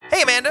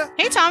Amanda.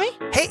 Hey, Tommy.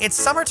 Hey, it's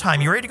summertime.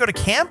 You ready to go to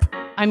camp?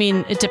 I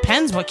mean, it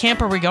depends. What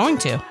camp are we going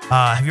to?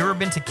 Have you ever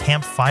been to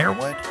Camp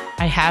Firewood?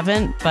 I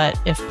haven't, but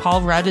if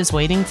Paul Rudd is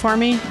waiting for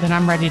me, then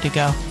I'm ready to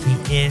go.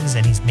 He is,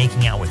 and he's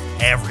making out with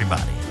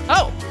everybody.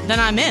 Oh, then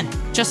I'm in.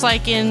 Just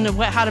like in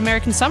Wet Hot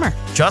American Summer.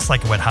 Just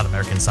like a Wet Hot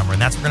American Summer,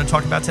 and that's what we're going to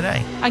talk about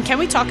today. And can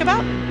we talk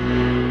about?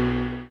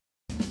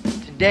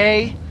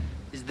 Today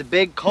is the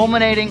big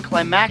culminating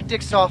climactic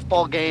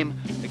softball game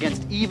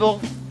against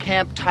evil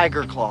Camp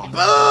Tiger Claw.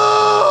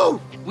 Boo!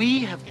 We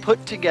have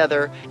put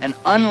together an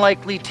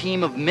unlikely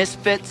team of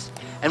misfits,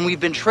 and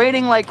we've been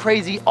training like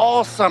crazy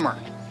all summer.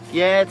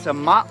 Yeah, it's a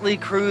motley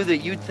crew that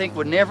you'd think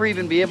would never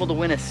even be able to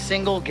win a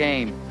single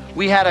game.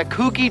 We had a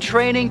kooky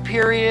training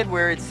period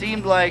where it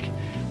seemed like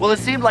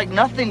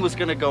nothing was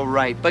gonna go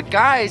right. But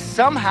guys,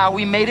 somehow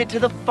we made it to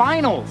the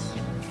finals.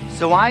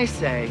 So I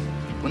say,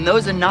 when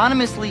those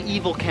anonymously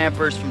evil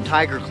campers from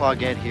Tiger Claw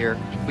get here,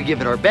 we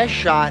give it our best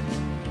shot,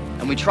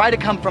 and we try to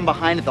come from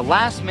behind at the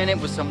last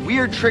minute with some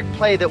weird trick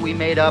play that we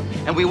made up,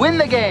 and we win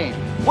the game.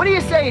 What do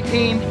you say,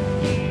 team?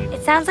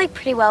 It sounds like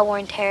pretty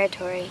well-worn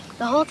territory.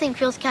 The whole thing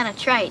feels kind of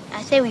trite.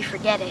 I say we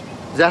forget it.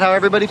 Is that how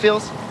everybody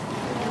feels?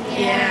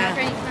 Yeah.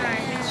 Pretty much.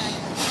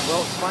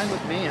 Well, it's fine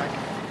with me.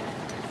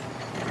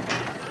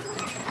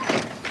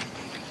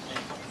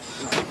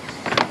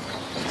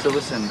 So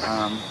listen,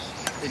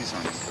 they just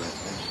aren't good.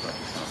 They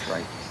just sounds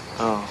right.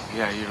 Oh,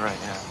 yeah, you're right,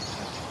 yeah.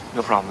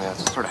 No problem, yeah.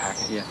 It's sort of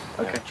hacking. Yeah,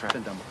 okay. Try.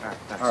 Been done before.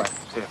 All right,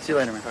 thanks. All right. See you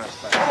later, man. All right,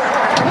 bye.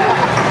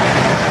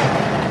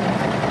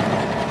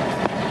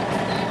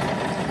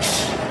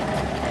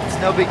 It's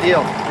no big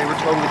deal. They were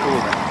totally cool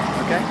with it.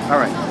 Okay? All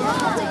right.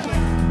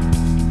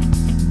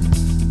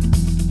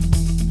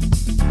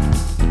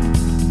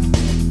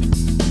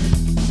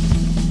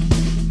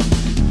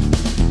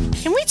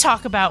 Can we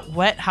talk about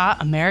Wet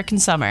Hot American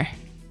Summer?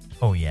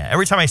 Oh, yeah.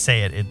 Every time I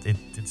say it, it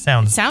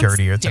sounds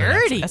dirtier.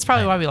 Dirty. That's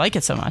probably why we like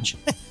it so much.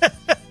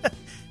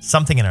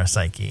 Something in our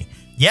psyche.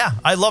 Yeah,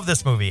 I love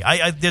this movie.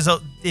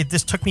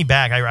 This took me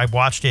back. I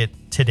watched it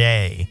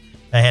today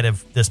ahead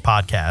of this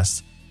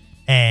podcast,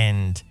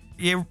 and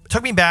it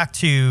took me back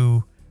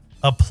to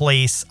a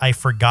place I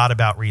forgot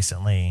about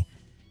recently.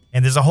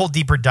 And there's a whole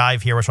deeper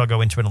dive here, which I'll go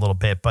into in a little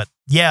bit. But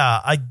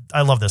yeah,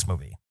 I love this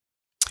movie.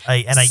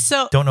 I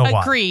don't know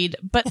why. Agreed.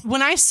 But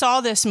when I saw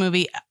this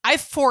movie, I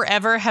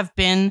forever have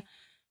been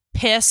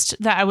pissed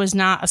that I was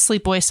not a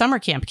sleepaway summer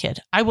camp kid.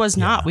 I was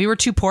not. We were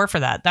too poor for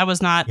that. That was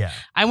not. Yeah.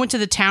 I went to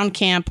the town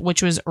camp,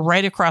 which was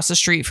right across the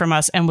street from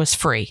us and was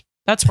free.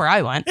 That's where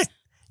I went.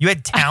 You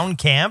had town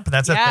camp?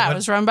 That's it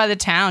was run by the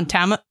town of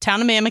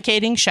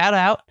Mamakating. Shout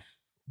out.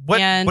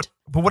 But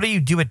what do you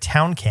do at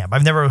town camp?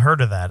 I've never heard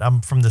of that.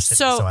 I'm from the city,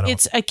 so I don't.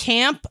 It's a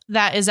camp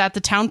that is at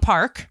the town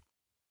park,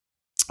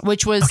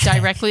 which was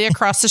directly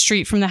across the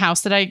street from the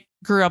house that I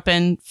grew up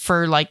in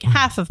for like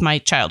half of my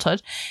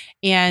childhood.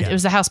 And it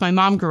was the house my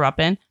mom grew up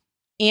in.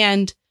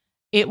 And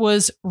it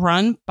was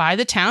run by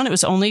the town. It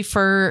was only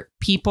for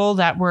people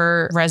that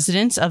were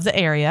residents of the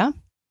area.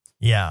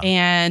 Yeah.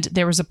 And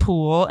there was a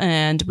pool,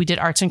 and we did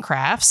arts and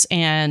crafts,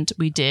 and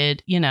we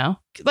did,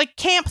 like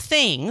camp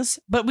things,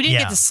 but we didn't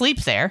get to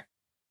sleep there.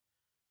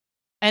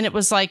 And it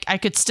was like I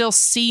could still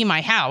see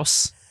my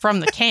house from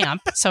the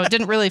camp. So it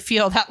didn't really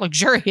feel that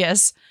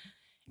luxurious.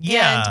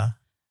 Yeah. And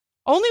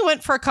only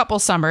went for a couple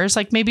summers,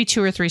 like maybe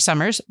 2 or 3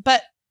 summers.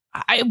 But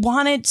I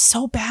wanted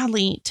so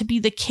badly to be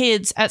the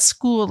kids at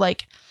school.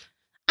 Like,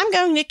 I'm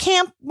going to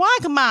Camp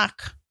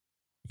Wagamok.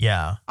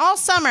 Yeah. All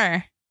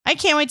summer. I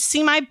can't wait to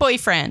see my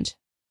boyfriend.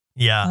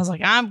 Yeah. I was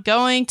like, I'm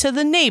going to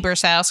the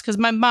neighbor's house because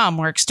my mom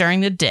works during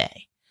the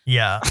day.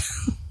 Yeah.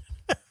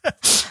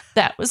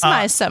 That was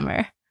my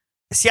summer.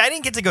 See, I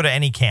didn't get to go to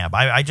any camp.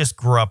 I just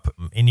grew up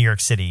in New York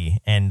City,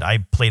 and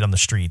I played on the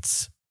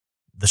streets.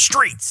 The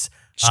streets.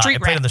 Street I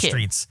played on the kid.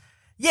 streets.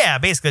 Yeah,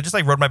 basically, just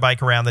like rode my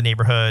bike around the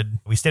neighborhood.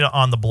 We stayed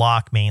on the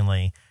block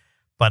mainly,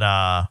 but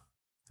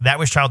that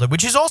was childhood,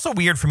 which is also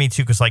weird for me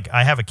too, because like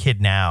I have a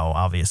kid now,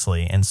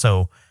 obviously, and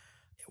so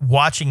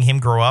watching him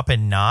grow up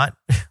and not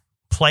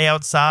play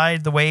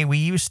outside the way we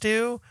used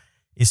to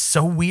is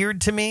so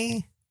weird to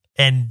me.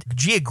 And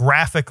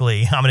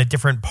geographically, I'm in a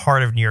different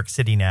part of New York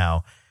City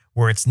now,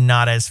 where it's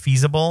not as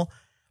feasible.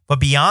 But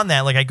beyond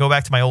that, like I go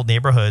back to my old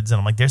neighborhoods, and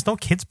I'm like, there's no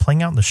kids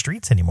playing out in the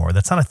streets anymore.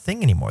 That's not a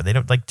thing anymore. They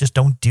just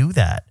don't do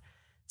that.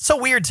 So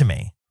weird to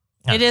me.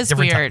 It is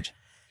weird.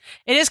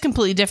 It is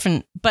completely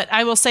different. But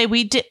I will say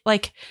we did,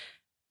 like,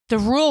 the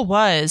rule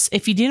was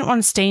if you didn't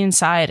want to stay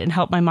inside and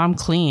help my mom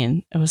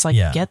clean, it was like,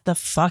 get the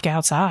fuck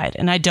outside.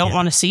 And I don't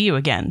want to see you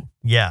again.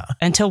 Yeah.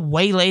 Until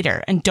way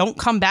later. And don't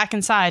come back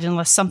inside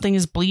unless something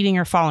is bleeding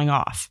or falling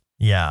off.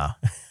 Yeah.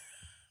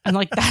 And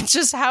like, that's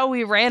just how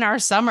we ran our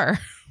summer.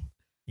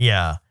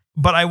 Yeah.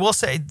 But I will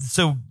say,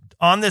 so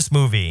on this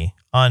movie,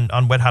 on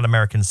Wet Hot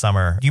American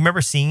Summer, do you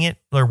remember seeing it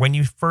or when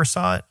you first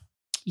saw it?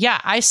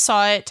 Yeah, I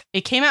saw it.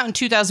 It came out in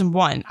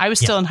 2001. I was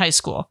still in high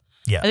school.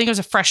 Yeah. I think I was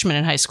a freshman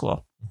in high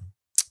school.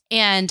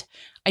 And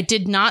I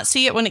did not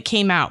see it when it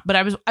came out, but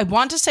I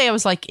want to say I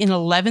was like in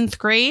 11th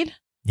grade.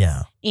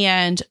 Yeah.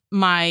 And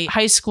my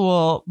high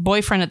school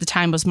boyfriend at the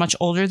time was much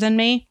older than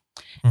me.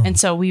 And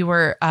so we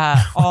were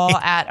all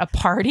at a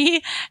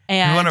party.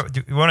 And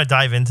you want to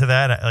dive into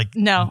that? Like,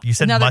 no, you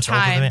said much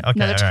older than me. Okay,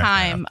 another all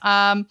right.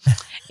 time.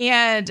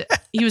 And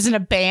he was in a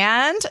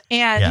band,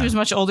 and he was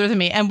much older than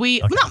me. And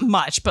we, not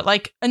much, but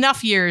like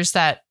enough years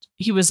that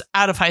he was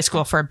out of high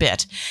school for a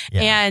bit.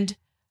 Yeah. And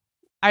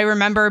I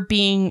remember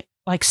being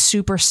like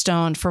super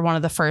stoned for one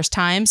of the first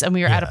times, and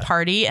we were at a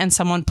party and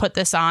someone put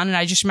this on, and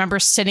I just remember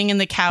sitting in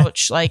the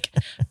couch like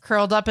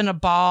curled up in a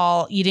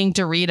ball eating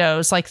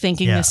Doritos, like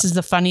thinking this is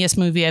the funniest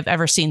movie I've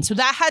ever seen. So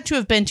that had to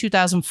have been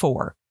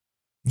 2004,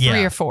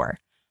 3 or 4.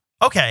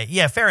 Okay,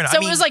 yeah, fair enough.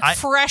 So it was like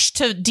fresh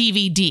to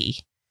DVD,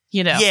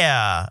 you know?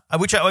 Yeah,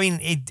 which I mean,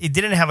 it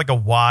didn't have like a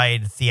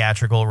wide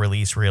theatrical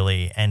release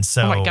really, and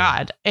so oh my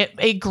god,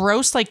 it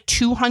grossed like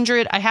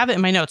 200. I have it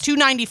in my notes,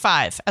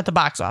 295 at the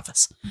box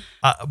office.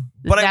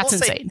 But that's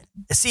insane.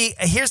 See,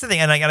 here's the thing,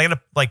 and I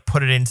gotta like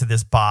put it into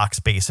this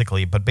box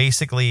basically. But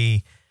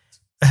basically,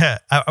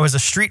 I was a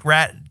street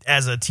rat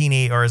as a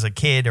teenager or as a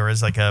kid or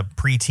as like a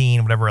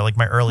preteen, whatever, like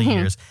my early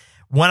years.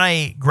 When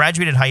I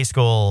graduated high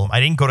school,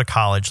 I didn't go to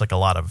college like a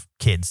lot of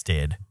kids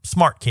did.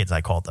 Smart kids, I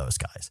called those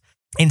guys.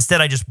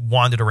 Instead, I just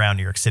wandered around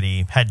New York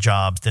City, had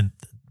jobs, did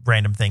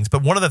random things.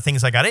 But one of the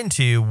things I got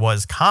into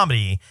was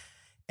comedy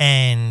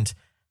and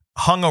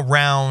hung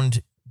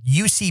around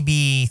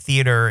UCB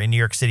Theater in New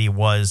York City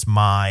was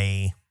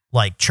my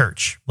like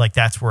church. Like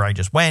that's where I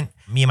just went.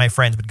 Me and my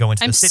friends would go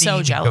into the city. I'm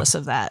so jealous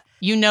of that.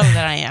 You know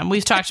that I am.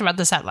 We've talked about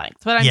this at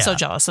length, but I'm so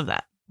jealous of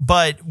that.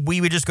 But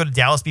we would just go to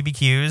Dallas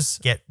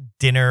BBQs, get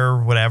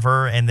dinner,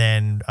 whatever, and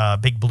then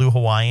Big Blue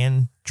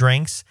Hawaiian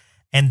drinks.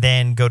 And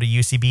then go to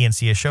UCB and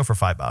see a show for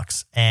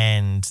 $5.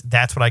 And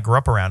that's what I grew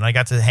up around. And I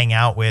got to hang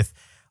out with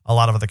a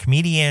lot of other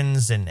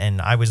comedians. And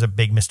I was a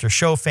big Mr.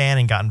 Show fan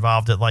and got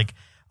involved at like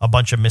a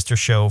bunch of Mr.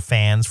 Show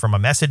fans from a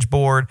message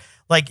board.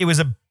 Like it was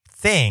a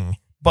thing.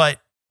 But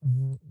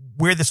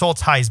where this all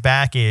ties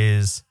back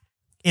is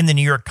in the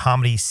New York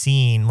comedy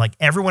scene, like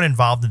everyone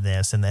involved in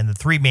this and then the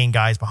 3 main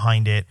guys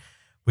behind it,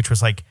 which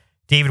was like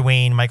David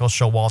Wayne, Michael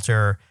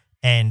Showalter,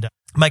 and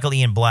Michael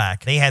Ian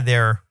Black. They had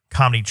their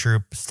comedy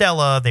troupe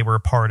Stella. They were a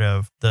part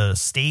of the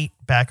State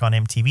back on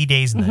MTV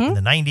days in the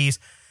 90s.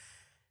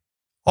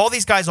 All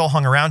these guys all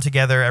hung around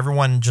together.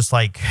 Everyone just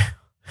like,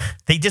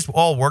 they just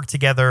all worked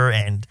together.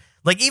 And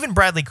like even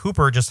Bradley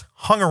Cooper just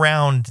hung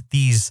around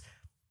these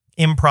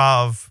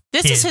improv.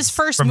 This is his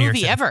first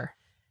movie ever.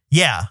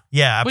 Yeah.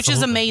 Yeah. Absolutely. Which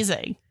is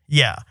amazing.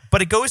 Yeah.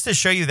 But it goes to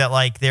show you that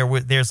like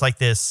there's like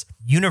this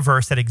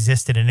universe that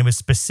existed, and it was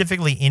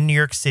specifically in New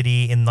York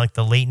City in like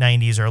the late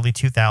 90s, early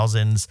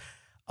 2000s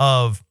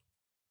of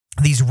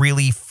these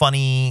really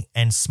funny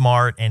and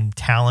smart and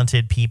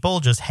talented people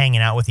just hanging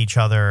out with each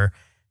other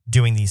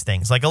doing these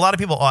things. Like a lot of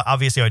people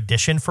obviously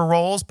auditioned for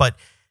roles, but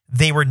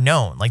they were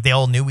known. Like they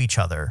all knew each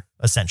other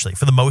essentially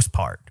for the most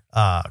part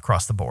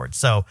across the board.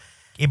 So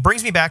it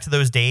brings me back to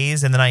those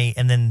days. And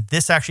then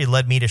this actually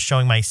led me to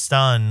showing my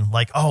son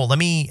like,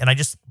 and I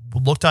just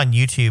looked on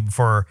YouTube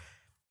for,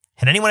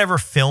 had anyone ever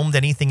filmed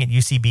anything at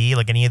UCB,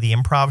 like any of the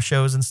improv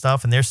shows and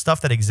stuff? And there's stuff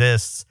that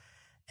exists.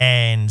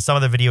 And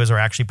some of the videos are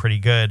actually pretty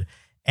good.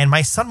 And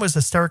my son was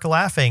hysterical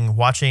laughing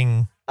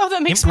watching. Oh,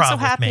 that makes me so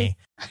happy.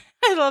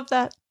 I love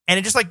that. And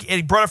it just like,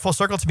 it brought it full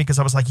circle to me because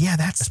I was like, yeah,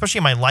 that's, especially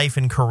in my life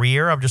and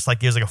career, I'm just like,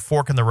 there's like a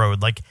fork in the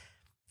road. Like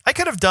I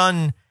could have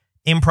done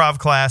improv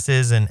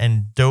classes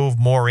and dove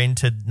more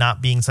into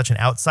not being such an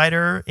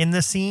outsider in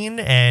the scene.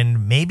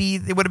 And maybe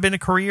it would have been a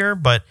career,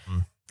 but I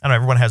don't know,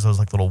 everyone has those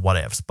like little what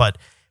ifs, but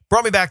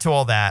brought me back to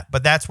all that.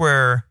 But that's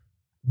where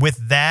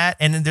with that,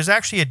 and then there's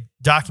actually a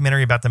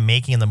documentary about the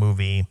making of the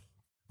movie,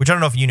 which I don't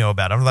know if you know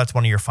about. I don't know if that's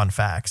one of your fun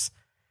facts.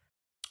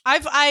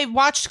 I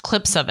watched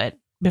clips of it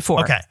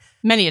before. Okay.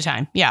 Many a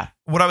time. Yeah.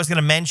 What I was going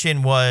to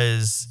mention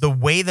was the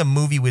way the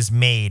movie was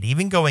made,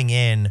 even going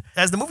in,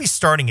 as the movie's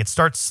starting, it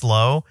starts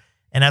slow.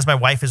 And as my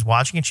wife is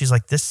watching it, she's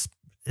like, this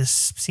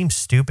seems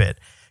stupid.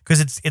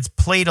 Because it's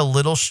played a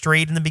little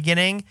straight in the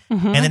beginning.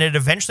 And then it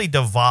eventually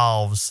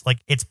devolves. Like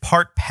it's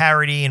part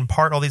parody and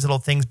part all these little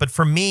things. But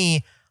for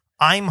me,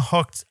 I'm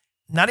hooked,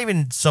 not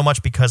even so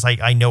much because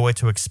I know what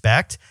to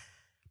expect,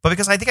 but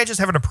because I think I just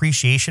have an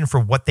appreciation for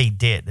what they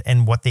did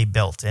and what they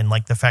built. And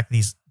like the fact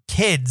these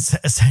kids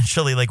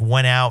essentially like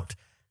went out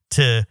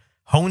to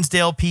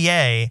Honesdale,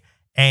 PA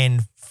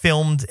and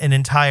filmed an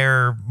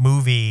entire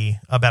movie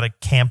about a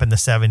camp in the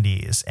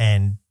 70s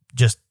and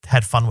just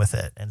had fun with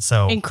it. And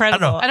so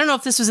incredible. I don't know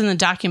if this was in the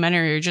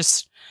documentary or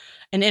just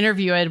an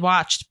interview I had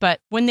watched, but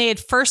when they had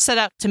first set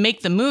out to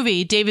make the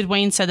movie, David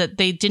Wayne said that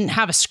they didn't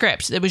have a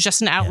script. It was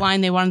just an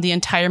outline. They wanted the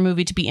entire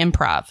movie to be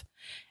improv.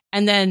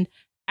 And then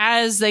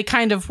as they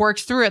kind of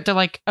worked through it, they're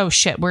like, oh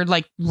shit, we're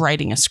like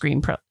writing a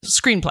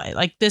screenplay.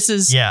 Like this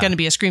is going to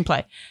be a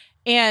screenplay.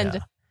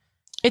 And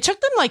it took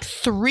them like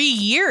 3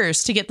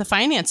 years to get the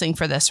financing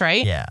for this,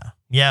 right? Yeah.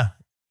 Yeah.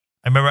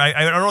 I remember,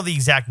 I don't know the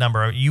exact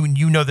number.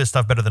 You know this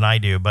stuff better than I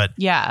do, but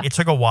it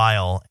took a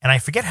while. And I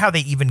forget how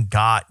they even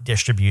got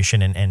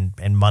distribution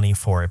and money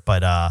for it.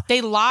 But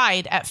they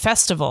lied at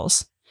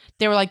festivals.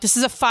 They were like, this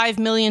is a $5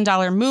 million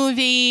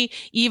movie,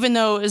 even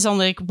though it was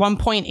only like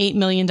 $1.8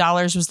 million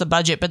was the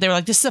budget. But they were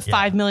like, this is a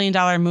 $5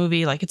 million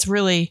movie. Like, it's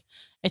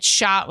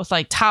shot with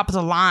like top of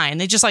the line.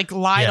 They just like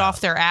lied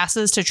off their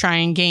asses to try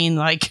and gain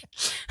like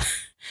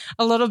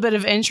a little bit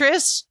of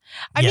interest.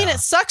 I mean, it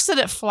sucks that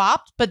it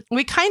flopped, but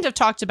we kind of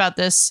talked about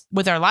this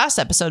with our last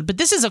episode, but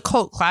this is a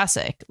cult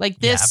classic. Like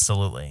this,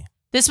 absolutely.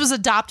 This was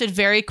adopted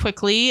very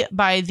quickly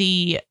by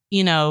the,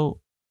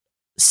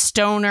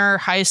 stoner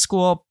high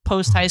school,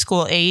 post high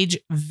school age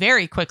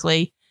very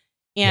quickly.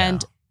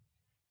 And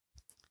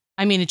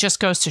I mean, it just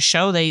goes to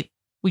show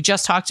we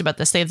just talked about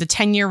this. They have the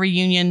 10-year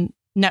reunion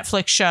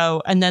Netflix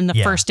show and then the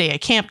first day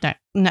at camp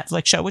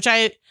Netflix show, which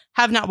I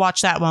have not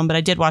watched that one, but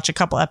I did watch a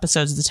couple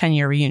episodes of the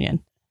 10-year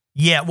reunion.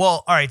 Yeah,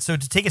 well, all right. So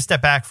to take a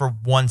step back for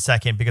 1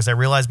 second, because I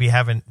realize we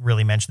haven't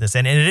really mentioned this,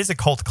 and it is a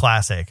cult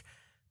classic.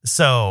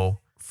 So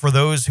for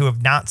those who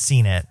have not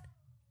seen it,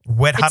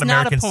 Wet Hot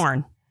American... It's not a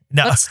porn.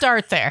 No. Let's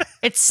start there.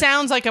 It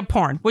sounds like a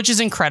porn, which is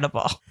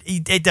incredible.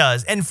 It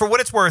does. And for what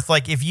it's worth,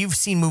 like if you've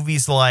seen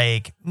movies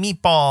like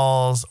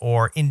Meatballs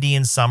or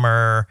Indian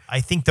Summer,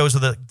 I think those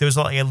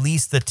are at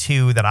least the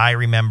two that I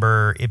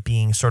remember it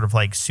being sort of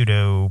like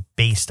pseudo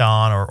based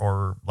on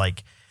or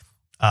like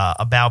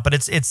about. But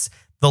it's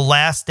the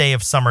last day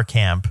of summer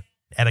camp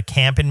at a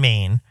camp in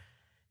Maine.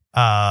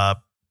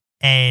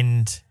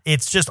 And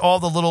it's just all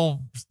the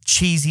little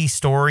cheesy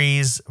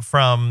stories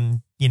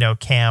from,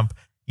 camp.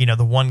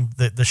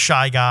 The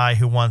shy guy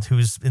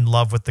who's in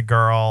love with the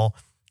girl,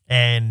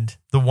 and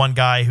the one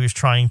guy who's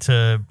trying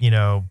to,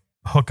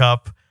 hook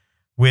up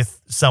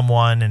with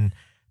someone. And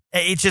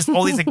it's just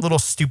all these like little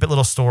stupid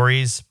little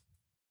stories.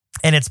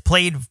 And it's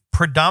played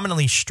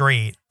predominantly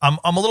straight. I'm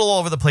a little all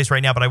over the place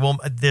right now,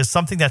 but there's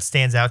something that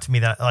stands out to me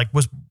that like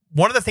was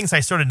one of the things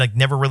I sort of like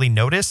never really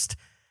noticed.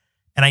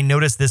 And I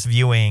noticed this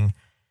viewing,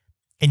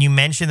 and you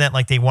mentioned that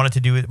like they wanted to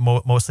do it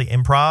mostly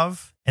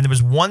improv. And there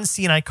was one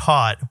scene I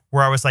caught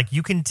where I was like,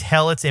 you can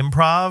tell it's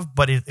improv,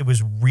 but it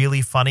was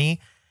really funny.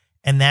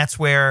 And that's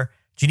where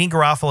Janeane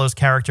Garofalo's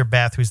character,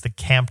 Beth, who's the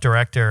camp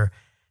director,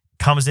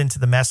 comes into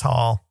the mess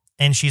hall.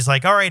 And she's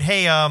like, all right,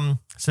 hey,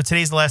 so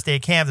today's the last day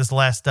of camp. This is the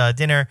last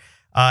dinner.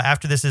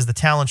 After this is the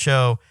talent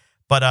show.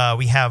 But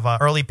we have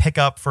early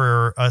pickup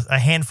for a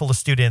handful of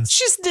students.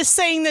 She's just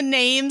saying the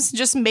names,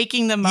 just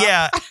making them up.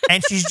 Yeah.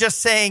 And she's just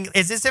saying,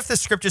 it's as if the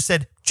script just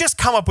said, just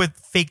come up with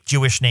fake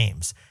Jewish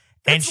names.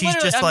 And it's she's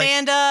just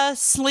Amanda, like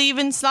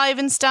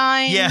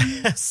Slivenstein.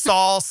 Yeah,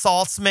 Saul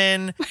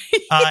Saltzman.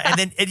 And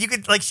then you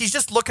could like she's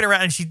just looking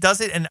around and she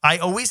does it. And I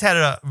always had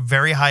a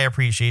very high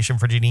appreciation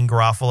for Janeane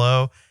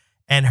Garofalo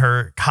and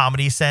her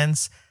comedy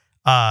sense.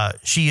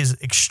 She is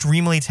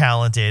extremely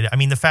talented. I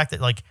mean, the fact that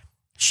like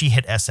she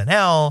hit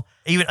SNL,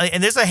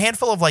 and there's a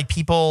handful of like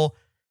people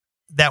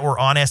that were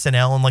on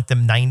SNL in like the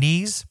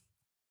 90s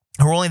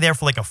who were only there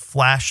for like a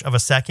flash of a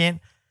second.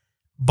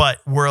 But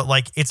we're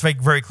like, it's like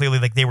very clearly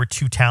like they were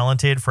too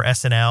talented for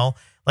SNL,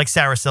 like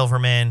Sarah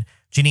Silverman,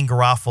 Janeane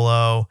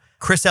Garofalo,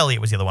 Chris Elliott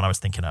was the other one I was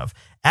thinking of,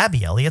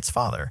 Abby Elliott's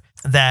father,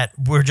 that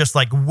were just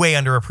like way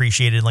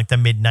underappreciated in like the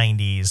mid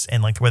 90s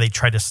and like where they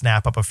tried to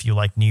snap up a few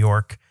like New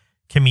York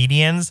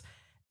comedians,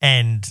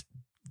 and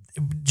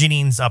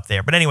Janine's up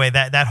there. But anyway,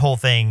 that whole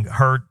thing,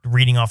 her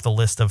reading off the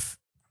list of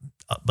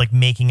like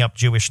making up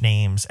Jewish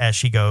names as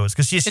she goes,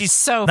 because she's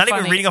so not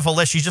even reading off a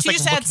list, she's just like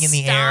looking in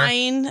the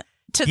Stein air.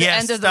 To the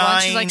end of the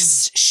one, she's like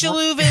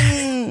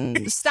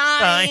Schluven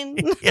Stein.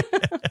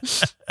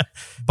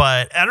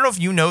 But I don't know if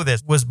you know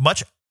this. Was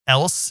much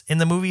else in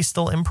the movie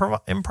still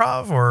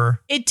improv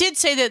or? It did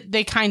say that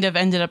they kind of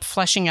ended up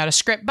fleshing out a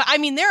script. But I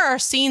mean, there are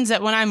scenes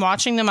that when I'm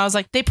watching them, I was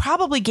like, they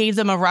probably gave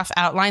them a rough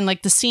outline.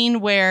 Like the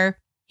scene where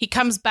he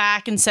comes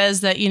back and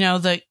says that,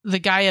 the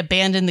guy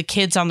abandoned the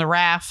kids on the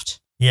raft.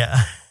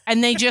 Yeah.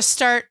 And they just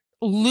start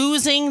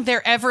losing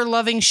their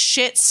ever-loving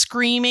shit,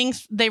 screaming.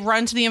 They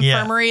run to the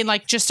infirmary and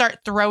like just start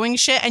throwing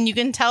shit, and you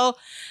can tell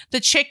the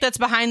chick that's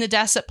behind the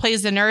desk that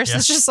plays the nurse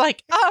is just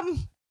like,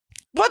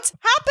 what's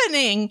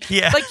happening?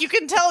 Yeah. Like you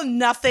can tell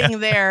nothing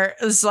there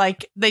is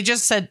like, they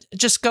just said,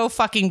 just go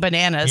fucking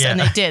bananas. And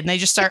they did. And they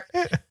just start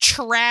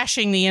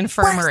trashing the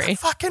infirmary. Where's the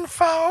fucking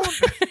phone?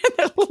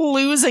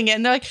 Losing it.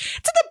 And they're like, it's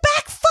in the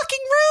back fucking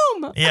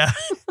room. Yeah.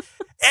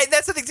 And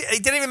that's the thing.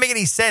 It didn't even make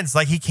any sense.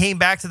 Like he came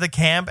back to the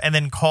camp and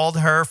then called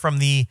her from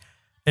the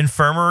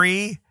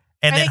infirmary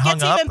and then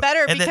hung up. And it gets even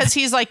better because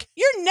he's like,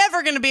 you're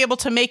never going to be able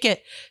to make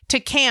it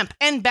to camp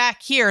and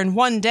back here in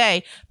one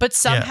day. But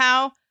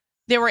somehow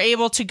they were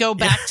able to go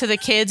back to the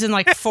kids in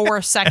like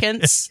 4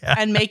 seconds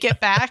and make it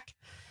back.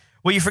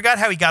 Well, you forgot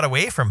how he got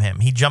away from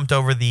him. He jumped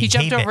over the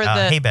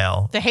hay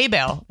bale. The hay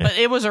bale. But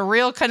it was a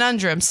real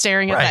conundrum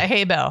staring at that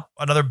hay bale.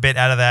 Another bit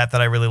out of that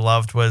I really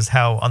loved was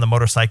how on the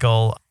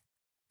motorcycle,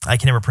 I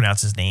can never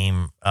pronounce his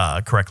name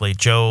correctly,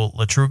 Joe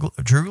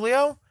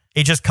Latruglio.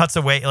 It just cuts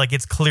away. Like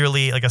it's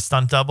clearly like a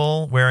stunt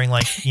double wearing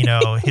like,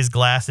 his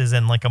glasses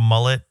and like a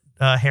mullet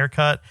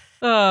haircut.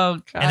 Oh,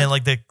 God. And then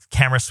like the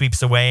camera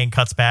sweeps away and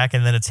cuts back.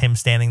 And then it's him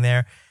standing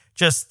there.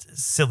 Just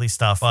silly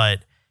stuff.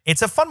 But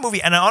it's a fun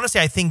movie. And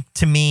honestly, I think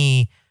to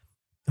me,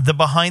 the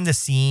behind the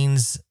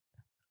scenes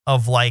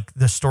of like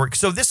the story.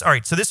 So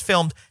this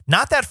filmed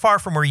not that far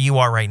from where you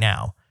are right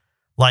now.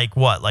 Like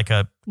what? Like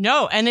a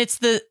No, and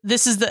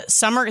this is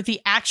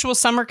the actual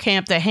summer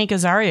camp that Hank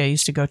Azaria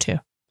used to go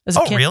to as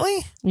a kid.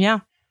 Really? Yeah.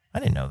 I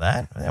didn't know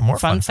that. Yeah, more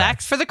Fun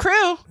fact for the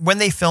crew. When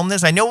they filmed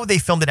this, I know they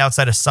filmed it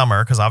outside of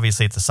summer because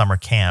obviously it's a summer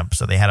camp,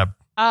 so they had to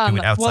do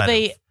it outside.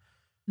 Well,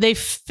 they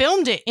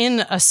filmed it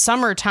in a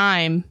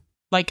summertime,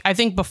 like I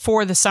think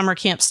before the summer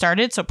camp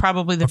started, so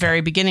probably the very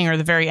beginning or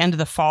the very end of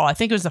the fall. I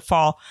think it was the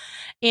fall,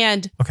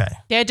 and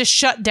they had to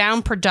shut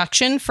down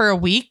production for a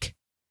week.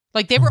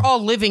 Like they were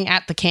all living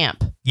at the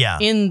camp,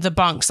 in the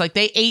bunks. Like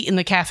they ate in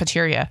the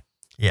cafeteria.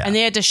 Yeah. And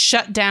they had to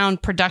shut down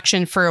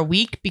production for a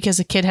week because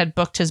a kid had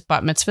booked his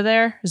bat mitzvah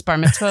there. His bar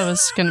mitzvah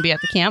was going to be at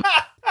the camp.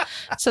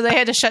 So they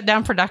had to shut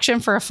down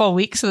production for a full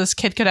week so this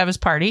kid could have his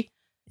party.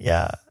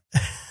 Yeah.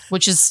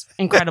 Which is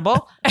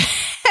incredible.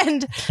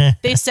 And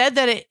they said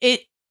that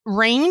it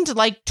rained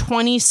like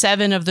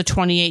 27 of the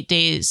 28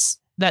 days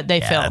that they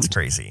filmed. That's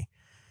crazy.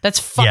 That's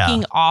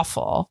fucking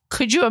awful.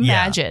 Could you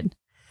imagine?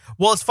 Yeah.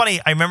 Well, it's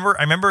funny. I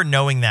remember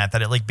knowing that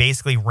it like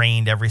basically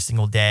rained every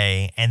single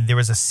day. And there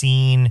was a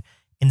scene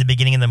in the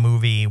beginning of the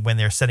movie when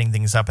they're setting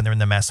things up and they're in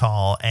the mess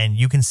hall and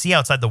you can see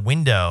outside the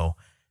window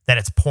that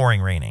it's pouring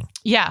raining.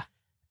 Yeah.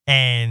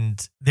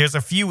 And there's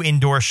a few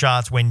indoor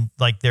shots when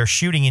like they're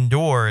shooting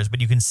indoors, but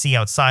you can see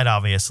outside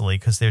obviously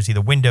because there's either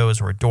windows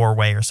or a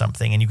doorway or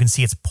something and you can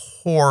see it's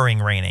pouring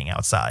raining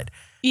outside.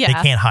 Yeah. They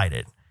can't hide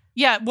it.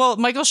 Yeah. Well,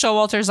 Michael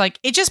Showalter's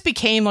like, it just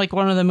became like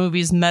one of the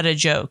movie's meta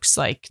jokes.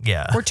 Like,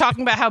 we're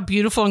talking about how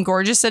beautiful and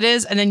gorgeous it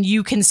is. And then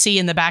you can see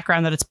in the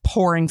background that it's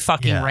pouring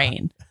fucking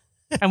rain.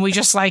 And we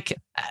just let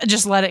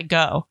it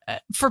go.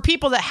 For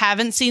people that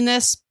haven't seen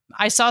this,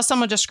 I saw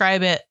someone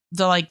describe it.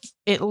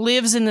 It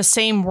lives in the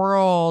same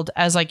world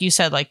as, like you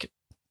said, like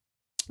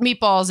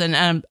Meatballs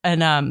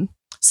and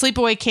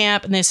Sleepaway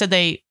Camp. And they said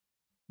they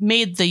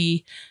made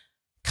the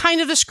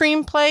kind of the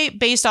screenplay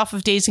based off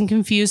of Dazed and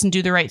Confused and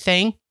Do the Right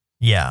Thing.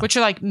 Yeah. Which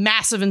are like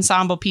massive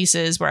ensemble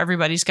pieces where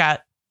everybody's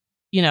got,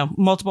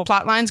 multiple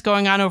plot lines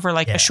going on over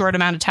like a short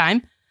amount of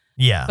time.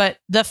 Yeah. But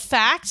the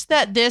fact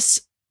that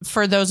this,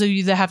 for those of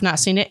you that have not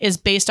seen it, is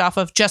based off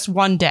of just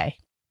one day.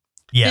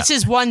 Yeah. This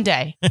is one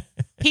day.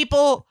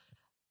 People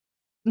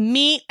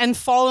meet and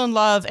fall in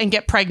love and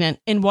get pregnant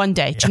in one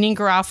day. Yeah. Janine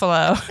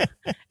Garofalo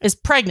is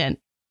pregnant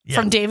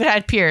from David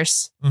Hyde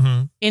Pierce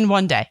in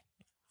one day.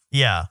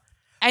 Yeah.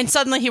 And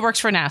suddenly he works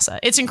for NASA.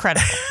 It's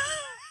incredible.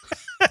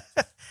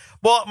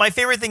 Well, my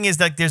favorite thing is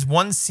like there's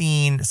one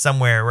scene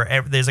somewhere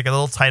where there's like a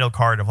little title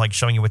card of like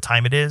showing you what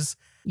time it is.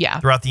 Yeah.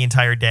 Throughout the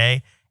entire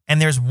day.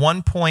 And there's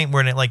one point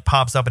where it like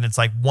pops up and it's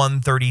like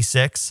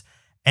 1:36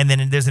 and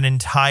then there's an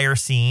entire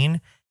scene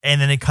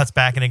and then it cuts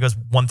back and it goes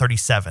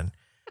 1:37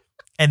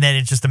 and then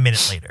it's just a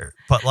minute later.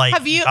 But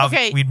like,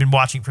 we'd been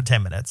watching for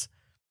 10 minutes.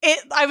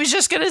 I was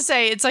just going to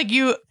say, it's like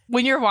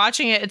when you're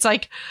watching it, it's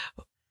like,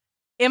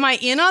 am I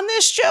in on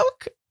this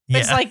joke? Yeah.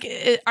 It's like,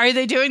 are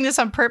they doing this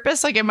on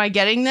purpose? Like, am I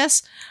getting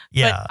this?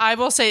 Yeah. But I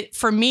will say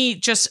for me,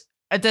 just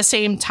at the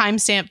same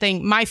timestamp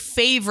thing, my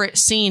favorite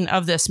scene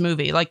of this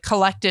movie, like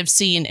collective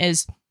scene,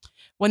 is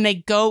when they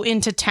go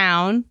into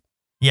town.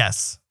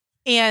 Yes.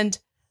 And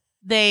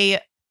they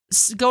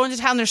go into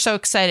town. They're so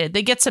excited.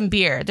 They get some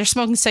beer. They're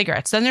smoking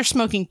cigarettes. Then they're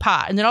smoking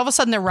pot. And then all of a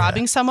sudden they're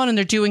robbing someone and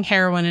they're doing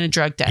heroin in a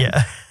drug den.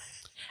 Yeah.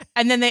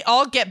 And then they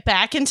all get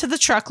back into the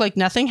truck like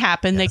nothing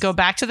happened. Yes. They go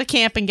back to the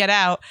camp and get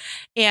out.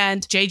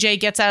 And JJ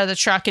gets out of the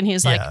truck and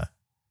he's like,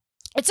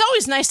 it's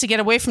always nice to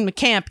get away from the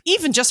camp,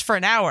 even just for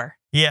an hour.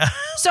 Yeah.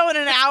 So in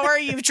an hour,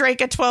 you've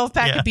drank a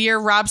 12-pack of beer,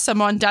 robbed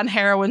someone, done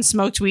heroin,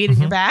 smoked weed, and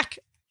you're back.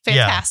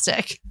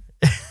 Fantastic.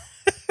 Yeah.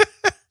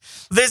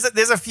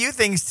 There's a few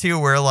things too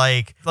where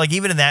like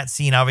even in that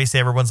scene,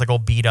 obviously everyone's like all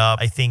beat up.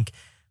 I think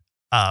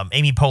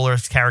Amy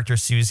Poehler's character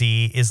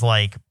Susie is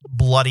like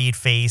bloodied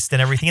faced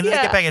and everything, and then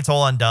they get back, it's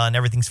all undone,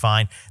 everything's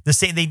fine.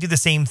 They do the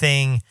same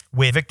thing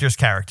with Victor's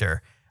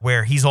character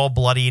where he's all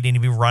bloodied and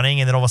he'd be running,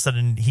 and then all of a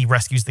sudden he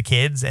rescues the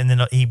kids, and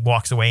then he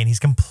walks away and he's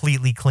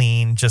completely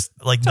clean, just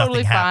like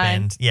totally nothing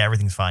happened. Yeah,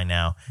 everything's fine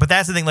now. But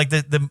that's the thing, like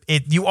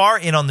you are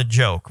in on the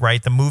joke,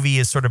 right? The movie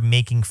is sort of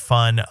making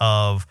fun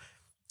of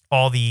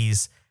all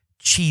these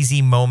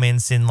cheesy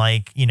moments in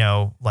like,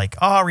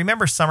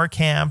 remember summer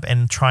camp,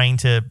 and trying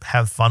to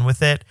have fun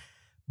with it,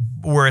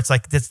 where it's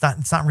like it's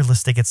not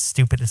realistic, it's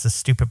stupid, it's a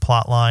stupid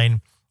plot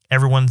line.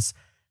 Everyone's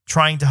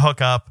trying to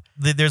hook up.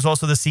 There's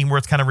also the scene where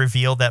it's kind of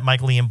revealed that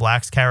Michael Ian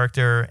Black's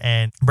character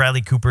and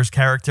Bradley Cooper's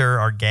character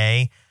are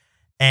gay,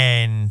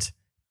 and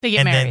they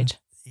get married.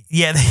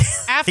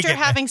 After they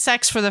having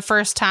sex for the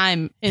first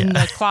time in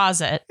the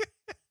closet.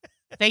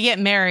 They get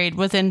married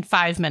within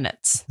 5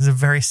 minutes. It's a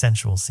very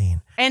sensual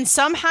scene. And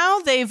somehow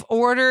they've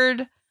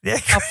ordered a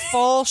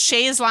full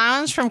chaise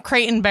lounge from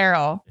Crate and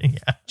Barrel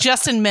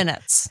just in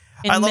minutes.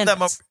 I love that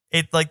moment.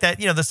 It like that,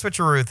 the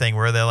switcheroo thing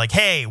where they're like,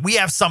 hey, we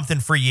have something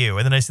for you.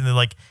 And then I see they're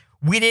like,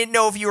 we didn't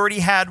know if you already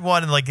had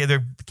one. And like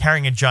they're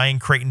carrying a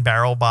giant Crate and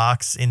Barrel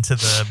box into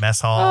the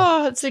mess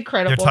hall. Oh, it's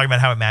incredible. They're talking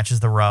about how it matches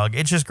the rug.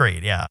 It's just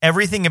great. Yeah.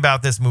 Everything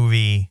about this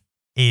movie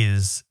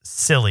is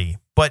silly.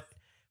 But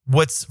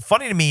what's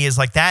funny to me is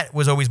like that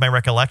was always my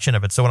recollection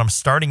of it. So when I'm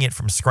starting it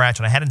from scratch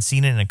and I hadn't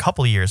seen it in a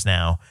couple of years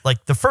now,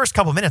 like the first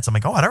couple of minutes, I'm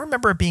like, oh, I don't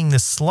remember it being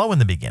this slow in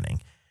the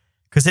beginning.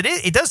 Because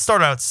it does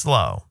start out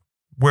slow,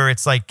 where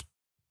it's like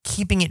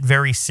keeping it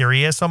very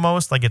serious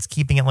almost, like it's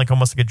keeping it like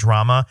almost like a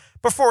drama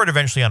before it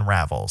eventually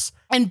unravels.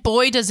 And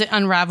boy, does it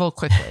unravel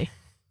quickly.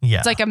 Yeah.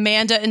 It's like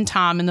Amanda and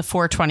Tom in the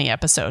 420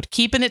 episode,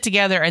 keeping it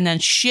together, and then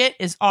shit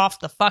is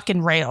off the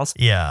fucking rails.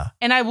 Yeah.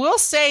 And I will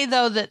say,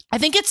 though, that I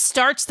think it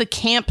starts the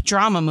camp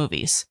drama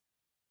movies.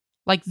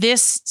 Like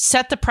this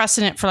set the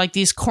precedent for like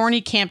these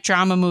corny camp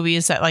drama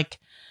movies that like,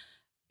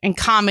 and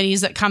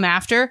comedies that come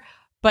after.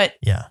 But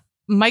yeah,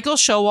 Michael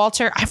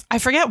Showalter, I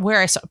forget where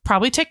I saw,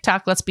 probably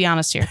TikTok. Let's be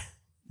honest here.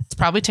 It's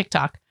probably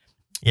TikTok.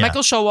 Yeah.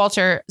 Michael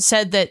Showalter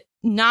said that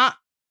not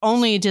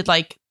only did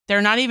like,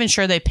 they're not even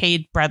sure they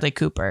paid Bradley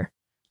Cooper.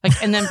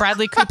 Like, and then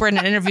Bradley Cooper in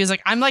an interview is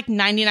like, I'm like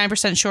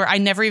 99% sure I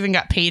never even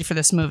got paid for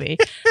this movie.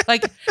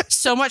 Like,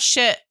 so much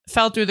shit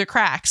fell through the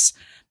cracks.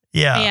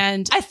 Yeah.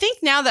 And I think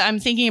now that I'm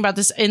thinking about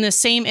this, in the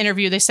same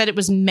interview, they said it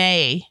was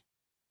May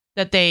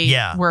that they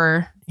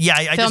were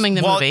filming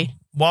the movie.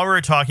 While we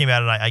were talking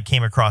about it, I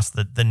came across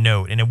the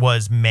note, and it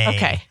was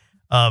May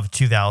of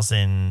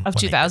 2000. Of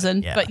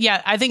 2000. Yeah. But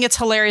yeah, I think it's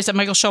hilarious that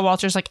Michael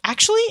Showalter's like,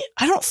 actually,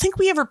 I don't think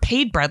we ever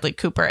paid Bradley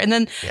Cooper. And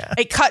then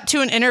it cut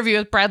to an interview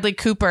with Bradley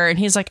Cooper, and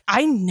he's like,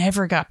 I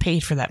never got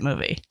paid for that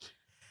movie.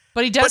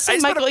 But he does say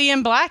Michael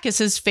Ian Black is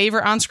his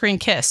favorite on-screen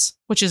kiss,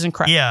 which is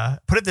incredible. Yeah.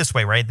 Put it this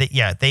way, right?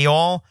 They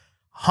all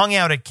hung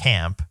out at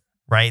camp,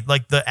 right?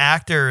 Like the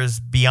actors,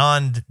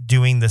 beyond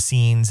doing the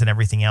scenes and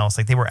everything else,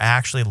 like they were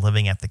actually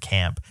living at the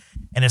camp.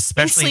 And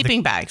especially in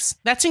sleeping bags.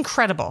 That's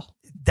incredible.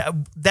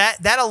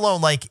 That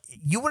alone, like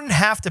you wouldn't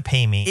have to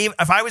pay me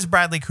if I was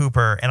Bradley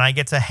Cooper and I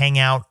get to hang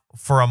out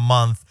for a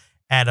month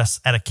at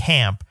a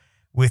camp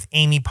with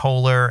Amy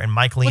Poehler and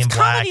Michael Ian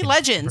Black, comedy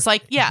legends,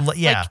 like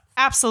like,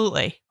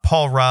 absolutely.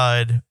 Paul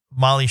Rudd,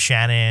 Molly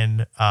Shannon.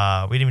 We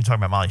didn't even talk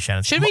about Molly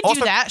Shannon. Should we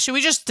do that? Should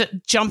we just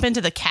jump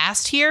into the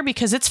cast here,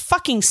 because it's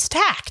fucking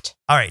stacked?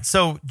 All right,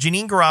 so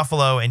Janine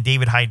Garofalo and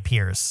David Hyde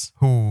Pierce,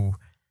 who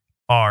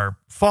are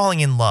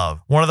falling in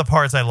love. One of the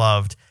parts I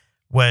loved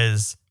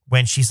was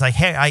when she's like,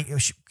 "Hey,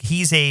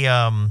 he's a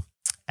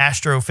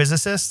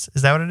astrophysicist."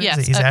 Is that what it is?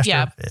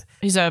 Yes,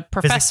 he's a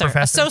professor,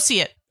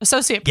 associate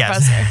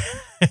professor.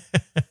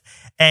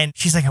 And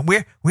she's like,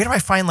 "Where do I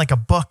find like a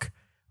book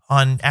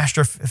on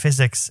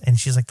astrophysics?" And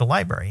she's like, "The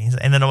library."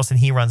 And then all of a sudden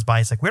he runs by.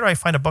 He's like, "Where do I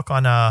find a book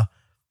on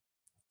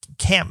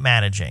camp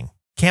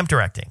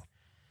directing?"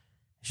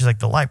 She's like,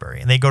 "The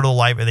library." And they go to the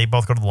library. They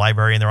both go to the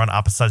library, and they're on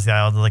opposite sides of the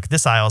aisle. They're like,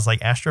 this aisle is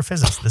like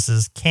astrophysics. This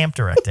is camp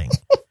directing.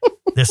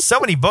 There's so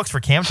many books for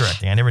camp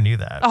directing. I never knew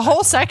that. A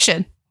whole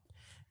section.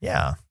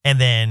 Yeah. And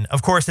then,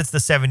 of course, it's the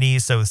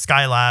 70s. So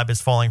Skylab is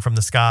falling from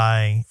the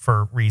sky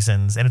for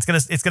reasons. And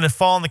it's gonna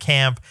fall in the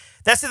camp.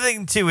 That's the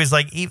thing, too, is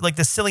like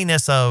the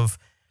silliness of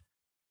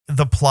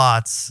the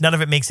plots. None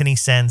of it makes any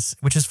sense,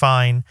 which is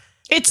fine.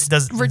 It's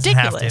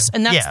ridiculous.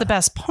 And that's the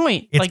best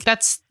point.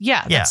 That's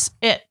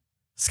it.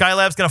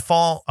 Skylab's going to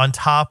fall on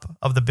top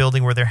of the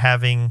building where they're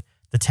having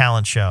the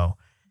talent show.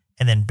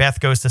 And then Beth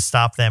goes to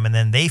stop them. And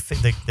then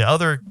the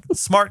other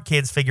smart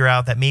kids figure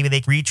out that maybe they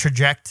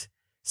retraject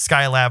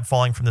Skylab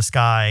falling from the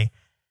sky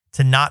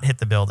to not hit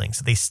the building.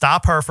 So they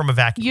stop her from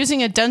evacuating.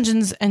 Using a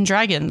Dungeons and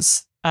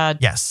Dragons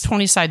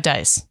 20-side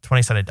dice.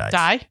 20-sided dice.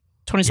 Die?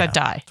 20-sided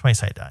die.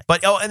 20-sided die.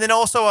 But, and then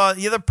also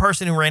the other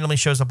person who randomly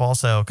shows up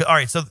also. All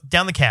right, so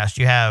down the cast,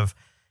 you have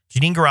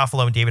Janine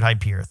Garofalo and David Hyde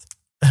Pierce.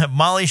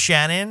 Molly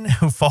Shannon,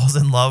 who falls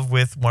in love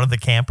with one of the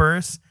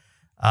campers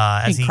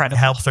as he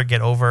helps her get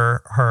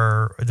over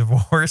her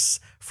divorce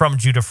from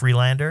Judah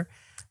Freelander.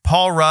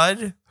 Paul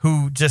Rudd,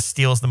 who just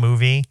steals the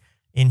movie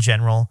in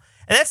general.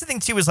 And that's the thing,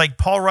 too, is like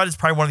Paul Rudd is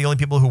probably one of the only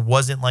people who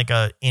wasn't like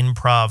a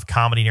improv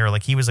comedy nerd.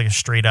 Like he was like a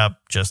straight up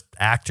just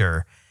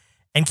actor.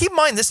 And keep in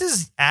mind, this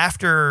is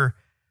after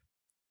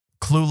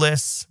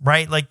Clueless,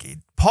 right? Like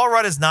Paul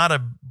Rudd is not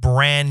a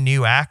brand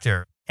new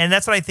actor. And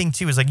that's what I think,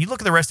 too, is like you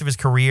look at the rest of his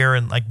career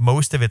and like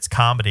most of it's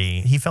comedy.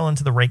 He fell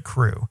into the right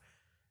crew,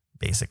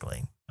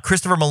 basically.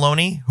 Christopher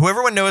Maloney, who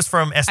everyone knows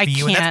from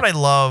SVU. And that's what I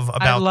love about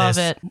this. I love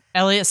it.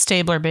 Elliot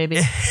Stabler, baby.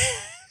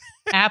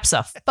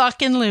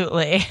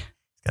 Abso-fucking-lutely. He's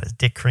got his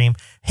dick cream.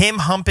 Him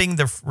humping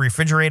the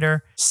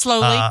refrigerator.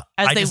 Slowly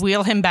as they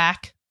wheel him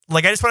back.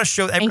 Like, I just want to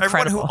show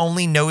everyone who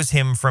only knows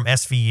him from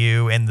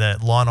SVU and the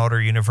Law & Order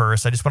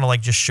universe, I just want to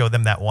like just show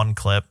them that one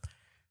clip.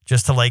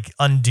 Just to like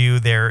undo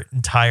their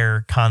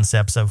entire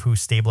concepts of who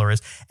Stabler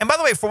is. And by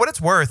the way, for what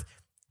it's worth,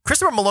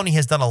 Christopher Maloney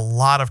has done a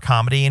lot of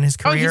comedy in his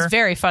career. Oh, he's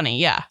very funny,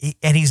 yeah.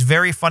 And he's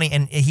very funny.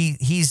 And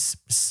he's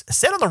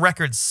said on the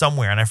record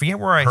somewhere, and I forget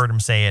where I heard him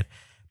say it,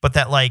 but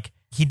that like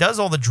he does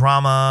all the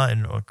drama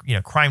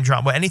and crime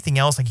drama, anything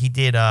else. Like he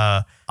did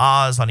Oz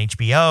on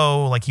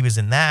HBO, like he was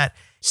in that.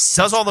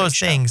 Does all those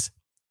things.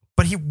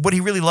 But what he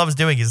really loves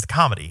doing is the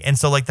comedy. And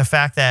so like the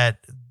fact that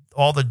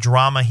all the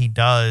drama he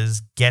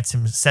does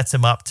sets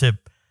him up to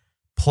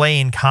play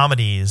in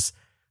comedies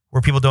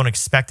where people don't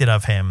expect it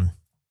of him,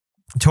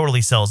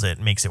 totally sells it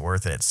and makes it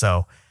worth it.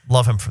 So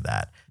love him for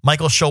that.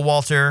 Michael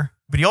Showalter,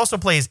 But he also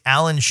plays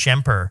Alan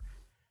Shemper,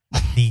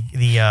 the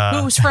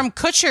who's from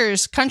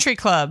Kutcher's Country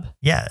Club.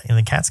 Yeah, in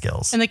the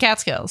Catskills. In the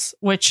Catskills,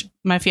 which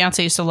my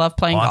fiance used to love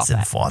playing golf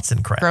at.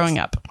 Watson Crafts. Growing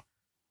up.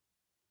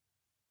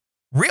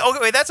 Okay,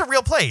 wait, that's a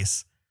real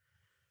place.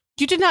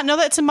 You did not know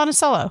that it's in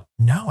Monticello?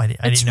 No, I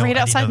didn't know. It's right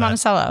outside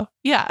Monticello.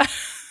 Yeah.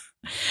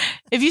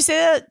 If you say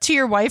that to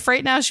your wife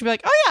right now, she'll be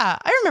like, "Oh yeah,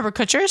 I remember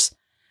Kutcher's."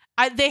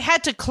 They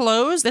had to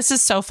close. This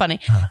is so funny.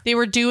 Huh. They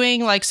were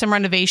doing like some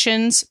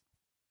renovations,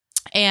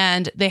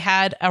 and they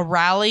had a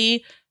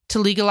rally to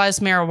legalize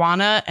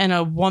marijuana, and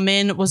a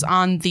woman was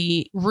on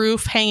the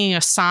roof hanging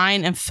a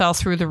sign and fell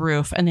through the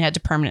roof, and they had to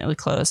permanently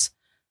close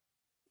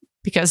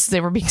because they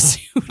were being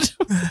sued.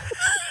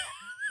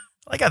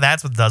 Like how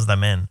that's what does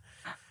them in.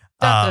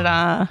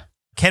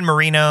 Ken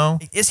Marino.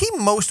 Is he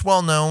most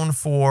well known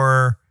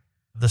for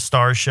the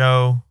Star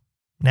Show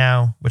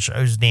now?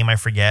 Whose name I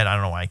forget. I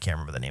don't know why I can't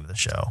remember the name of the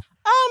show.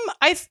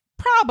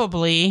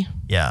 Probably.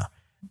 Yeah.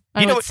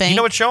 You know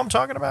what show I'm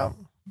talking about?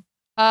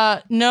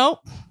 No.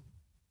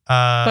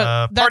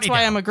 But that's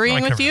why I'm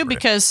agreeing with you,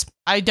 because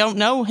I don't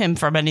know him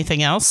from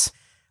anything else.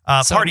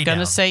 So I'm going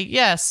to say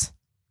yes.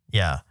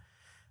 Yeah.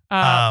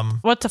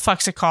 What the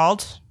fuck's it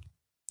called?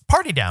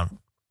 Party Down.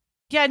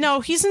 Yeah, no,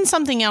 he's in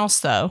something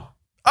else, though.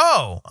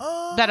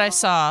 Oh. That I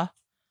saw.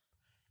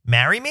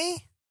 Marry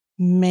Me?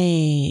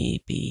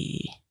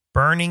 Maybe.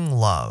 Burning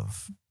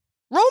Love.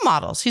 Role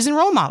Models. He's in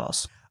Role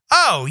Models.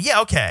 Oh,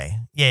 yeah, okay.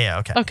 Yeah,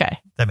 okay. Okay.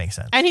 That makes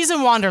sense. And he's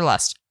in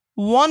Wanderlust.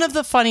 One of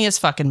the funniest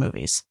fucking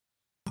movies.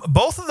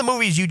 Both of the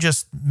movies you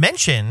just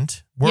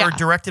mentioned were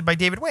directed by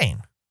David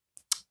Wayne.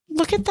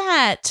 Look at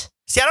that.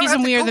 See, I don't he's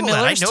in We Are the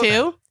Millers,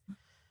 too.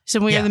 He's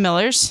in We Are the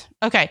Millers.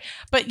 Okay.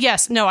 But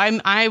yes, no,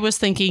 I was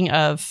thinking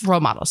of Role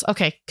Models.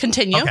 Okay.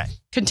 Continue. Okay.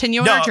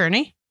 Continue on our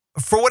journey.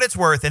 For what it's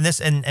worth,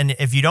 and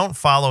if you don't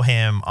follow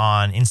him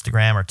on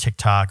Instagram or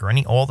TikTok or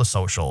all the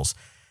socials,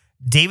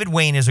 David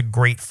Wayne is a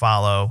great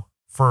follow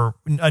for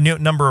a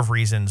number of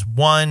reasons.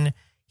 One,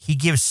 he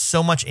gives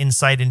so much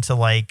insight into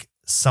like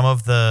some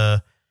of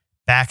the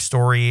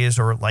backstories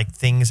or like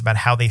things about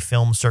how they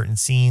film certain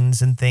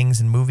scenes and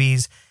things in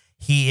movies.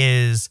 He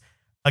is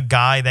a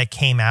guy that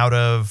came out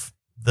of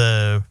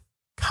the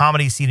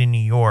comedy scene in New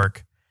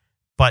York,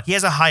 but he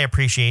has a high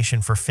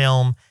appreciation for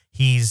film.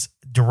 He's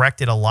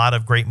directed a lot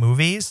of great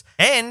movies,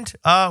 and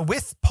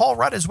with Paul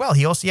Rudd as well.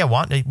 He also,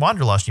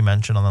 Wanderlust you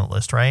mentioned on the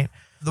list, right?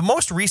 The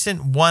most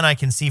recent one I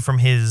can see from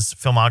his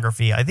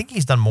filmography, I think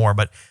he's done more,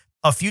 but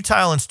A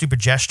Futile and Stupid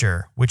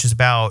Gesture, which is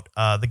about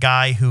the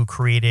guy who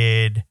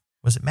created,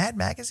 was it Mad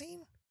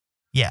Magazine?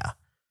 Yeah.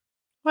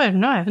 Well,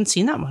 no, I haven't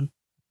seen that one.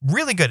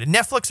 Really good.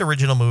 Netflix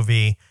original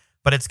movie,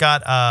 but it's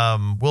got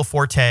Will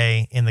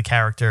Forte in the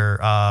character,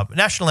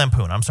 National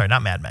Lampoon. I'm sorry,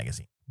 not Mad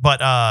Magazine. But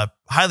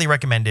highly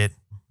recommend it.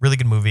 Really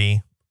good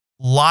movie.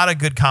 A lot of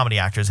good comedy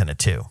actors in it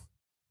too.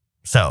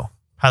 So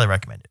highly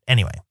recommend it.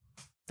 Anyway,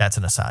 that's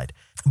an aside.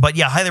 But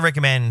yeah, highly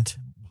recommend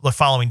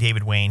following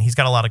David Wayne. He's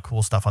got a lot of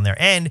cool stuff on there.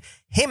 And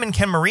him and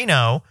Ken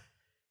Marino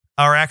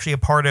are actually a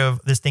part of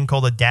this thing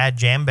called a Dad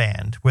Jam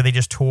Band, where they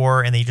just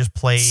tour and they just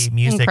play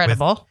music.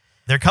 Incredible.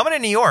 They're coming to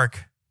New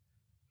York,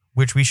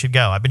 which we should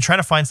go. I've been trying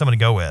to find someone to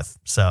go with.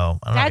 So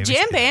I don't know. Dad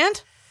Jam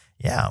Band?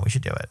 Yeah, we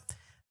should do it.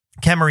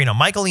 Ken Marino.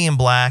 Michael Ian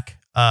Black,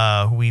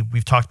 who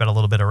we've talked about a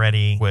little bit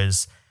already,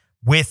 was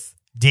with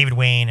David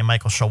Wayne and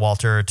Michael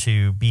Showalter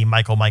to be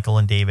Michael,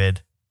 and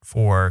David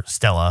for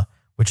Stella,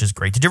 which is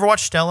great. Did you ever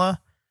watch Stella?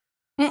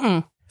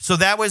 Mm-mm. So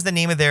that was the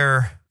name of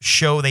their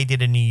show they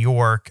did in New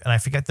York, and I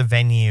forget the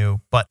venue,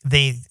 but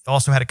they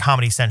also had a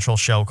Comedy Central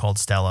show called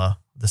Stella,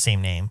 the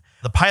same name.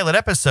 The pilot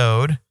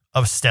episode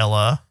of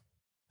Stella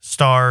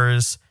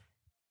stars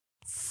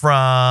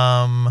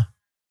from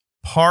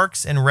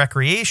Parks and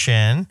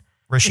Recreation,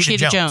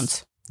 Rashida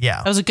Jones. Yeah.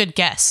 That was a good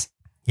guess.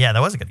 Yeah,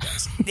 that was a good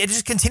guess. It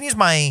just continues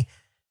my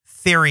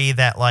theory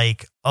that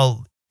like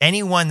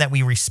anyone that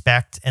we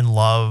respect and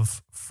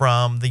love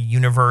from the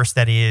universe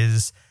that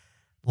is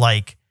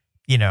like,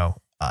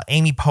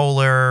 Amy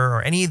Poehler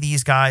or any of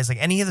these guys, like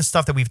any of the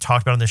stuff that we've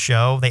talked about on the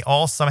show, it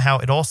all somehow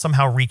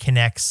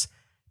reconnects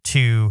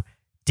to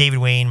David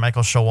Wayne,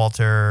 Michael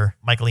Showalter,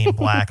 Michael Ian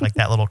Black, like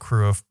that little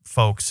crew of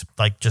folks,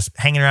 like just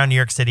hanging around New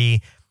York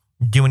City,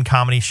 doing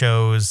comedy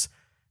shows,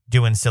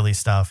 doing silly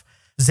stuff.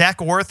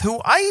 Zach Orth,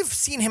 who I've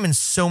seen him in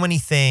so many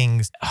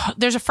things.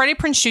 There's a Freddie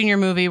Prinze Jr.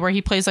 movie where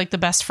he plays like the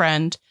best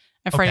friend,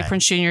 and Freddie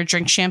Prinze Jr.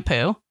 drinks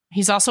shampoo.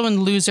 He's also in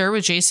Loser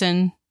with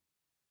Jason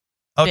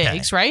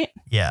Biggs, right?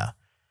 Yeah.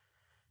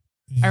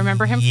 I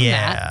remember him from that.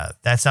 Yeah,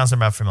 that sounds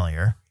about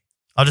familiar.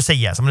 I'll just say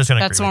yes. I'm just going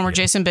to. That's the one where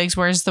Jason Biggs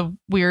wears the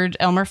weird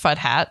Elmer Fudd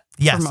hat.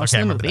 Yes, for most of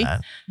the movie.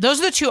 That.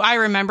 Those are the two I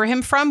remember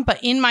him from. But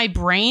in my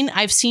brain,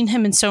 I've seen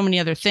him in so many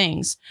other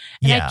things,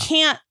 and I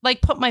can't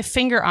like put my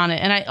finger on it.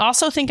 And I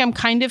also think I'm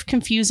kind of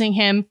confusing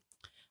him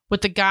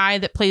with the guy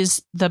that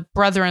plays the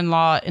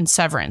brother-in-law in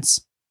Severance.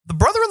 The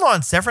brother-in-law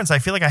in Severance, I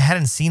feel like I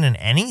hadn't seen in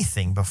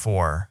anything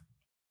before.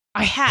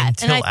 I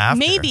had,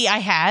 maybe I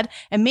had,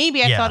 and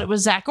maybe I thought it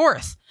was Zach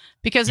Orth.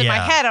 Because in my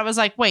head, I was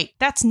like, wait,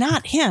 that's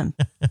not him.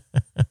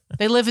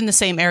 They live in the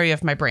same area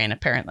of my brain,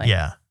 apparently.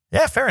 Yeah.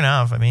 Yeah, fair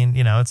enough. I mean,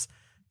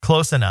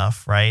 Close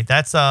enough, right?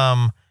 That's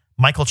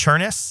Michael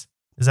Chernus.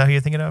 Is that who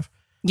you're thinking of?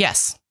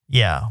 Yes.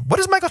 Yeah. What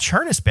has Michael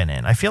Chernus been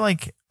in? I feel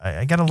like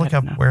I got to look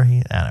up know. where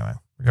he. Anyway,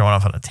 we're going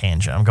off on a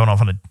tangent. I'm going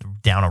off on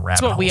down a rabbit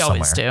That's what hole we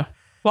always somewhere. do.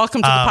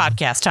 Welcome to the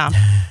podcast, Tom.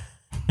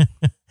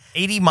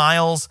 80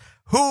 Miles,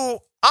 who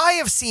I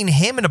have seen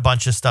him in a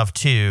bunch of stuff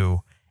too.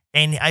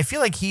 And I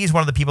feel like he's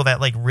one of the people that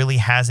like really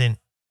hasn't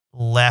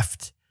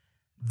left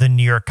the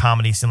New York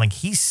comedy scene. Like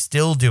he's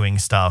still doing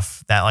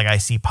stuff that like I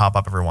see pop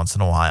up every once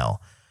in a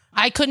while.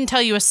 I couldn't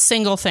tell you a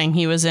single thing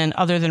he was in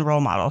other than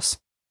Role Models.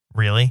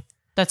 Really?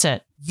 That's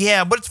it.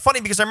 Yeah, but it's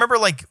funny because I remember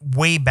like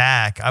way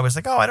back, I was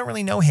like, oh, I don't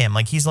really know him.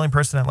 Like he's the only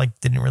person that like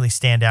didn't really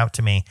stand out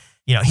to me.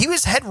 You know, he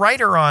was head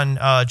writer on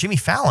Jimmy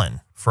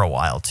Fallon for a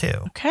while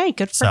too. Okay,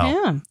 good for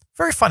him.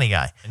 Very funny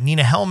guy.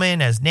 Nina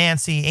Hellman as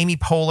Nancy, Amy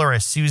Poehler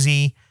as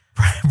Susie,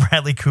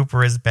 Bradley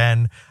Cooper as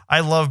Ben. I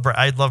love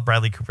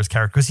Bradley Cooper's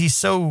character because he's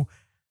so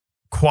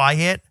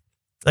quiet.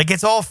 Like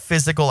it's all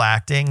physical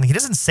acting. He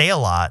doesn't say a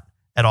lot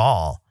at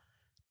all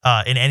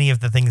in any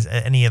of the things,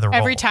 any of the roles.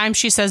 Every time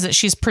she says that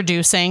she's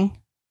producing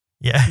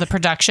yeah, the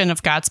production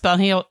of Godspell,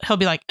 he'll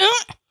be like, yeah.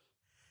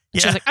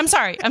 She's like, I'm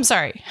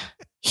sorry.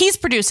 He's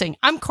producing.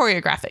 I'm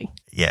choreographing.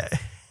 Yeah.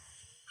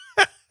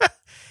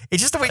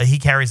 It's just the way he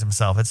carries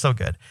himself. It's so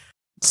good.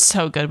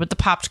 So good with the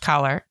popped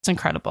collar. It's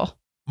incredible.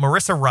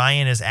 Marissa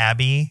Ryan is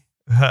Abby.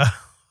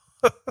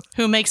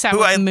 Who makes out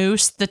with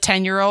Moose, the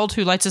 10-year-old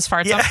who lights his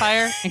farts on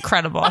fire?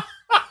 Incredible.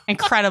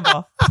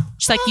 Incredible.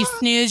 She's like, you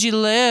snooze, you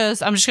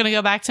lose. I'm just going to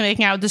go back to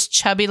making out with this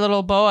chubby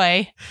little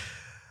boy.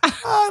 Oh,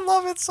 I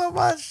love it so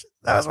much.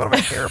 That was one of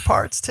my favorite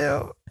parts,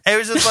 too. It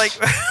was just like...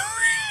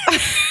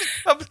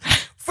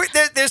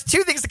 There's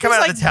two things that come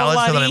out of the talent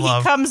show that I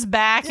love. He comes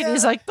back and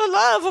he's like, the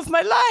love of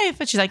my life.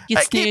 And she's like, you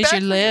snooze, you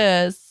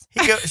lose.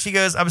 She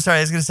goes, I'm sorry,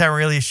 it's going to sound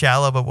really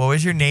shallow, but what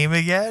was your name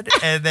again?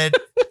 And then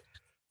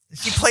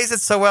she plays it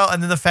so well.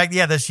 And then the fact,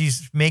 that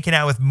she's making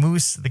out with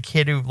Moose, the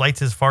kid who lights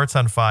his farts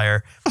on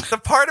fire. The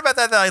part about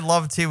that I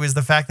love, too, is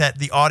the fact that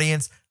the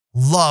audience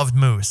loved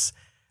Moose.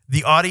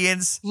 The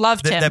audience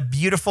loved him. The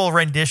beautiful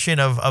rendition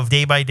of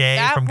Day by Day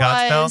that from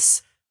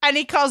Godspell. And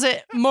he calls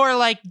it more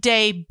like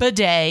Day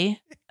Bidet.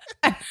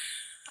 And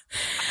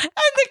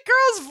the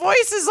girl's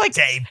voice is like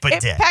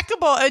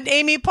impeccable. And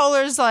Amy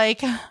Poehler's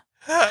like,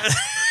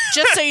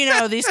 just so you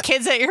know, these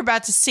kids that you're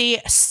about to see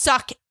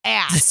suck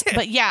ass.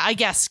 But yeah, I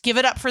guess give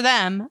it up for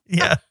them.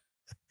 Yeah.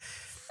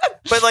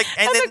 But like,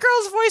 and the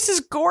girl's voice is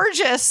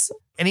gorgeous.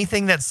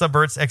 Anything that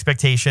subverts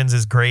expectations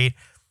is great.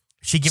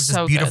 She gives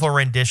this beautiful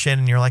rendition,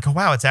 and you're like, oh,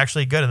 wow, it's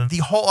actually good. And the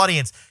whole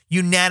audience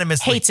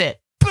unanimously hates it.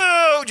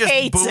 Boo!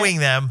 Just booing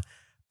them.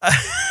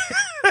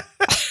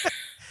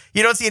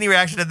 You don't see any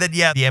reaction. And then,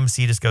 the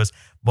MC just goes,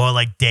 more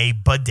like Day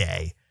by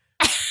Day.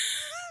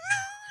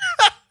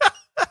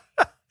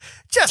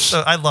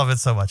 I love it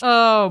so much.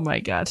 Oh, my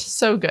God.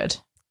 So good.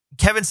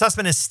 Kevin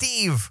Sussman is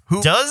Steve,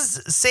 who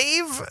does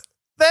save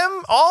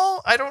them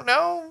all. I don't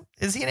know.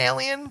 Is he an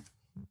alien?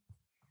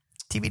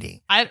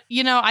 TBD.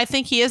 I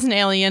think he is an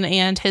alien,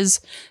 and his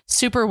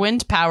super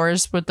wind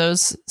powers with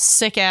those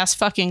sick ass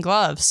fucking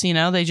gloves.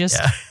 They just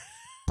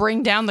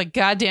bring down the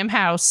goddamn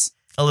house.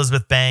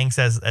 Elizabeth Banks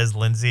as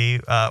Lindsay.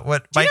 Do you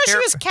know she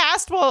was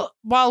cast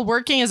while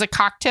working as a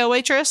cocktail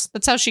waitress?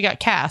 That's how she got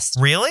cast.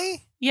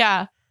 Really?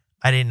 Yeah.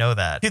 I didn't know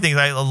that. Two things.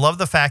 I love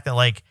the fact that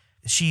like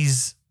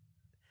she's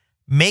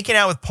making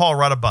out with Paul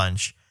Rudd a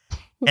bunch,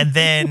 and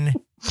then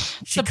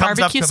she comes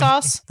up to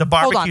sauce? The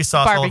barbecue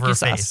sauce all over her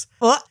face.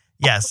 What?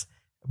 Yes.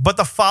 But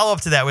the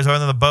follow-up to that was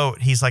on the boat.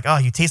 He's like, oh,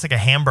 you taste like a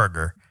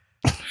hamburger.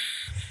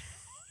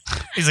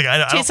 He's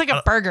like, tastes like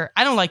a burger.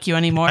 I don't like you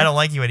anymore. I don't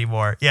like you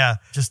anymore. Yeah,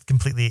 just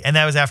completely. And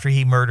that was after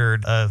he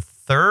murdered a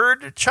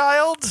third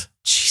child.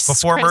 Jesus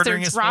before Christ,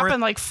 murdering his dropping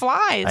fourth. Like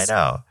flies. I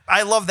know.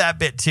 I love that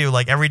bit too.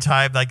 Like every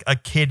time like a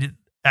kid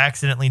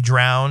accidentally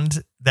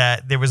drowned,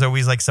 that there was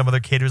always like some other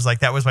kid who's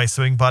like, that was my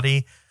swimming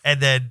buddy. And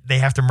then they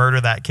have to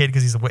murder that kid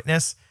because he's a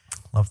witness.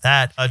 Love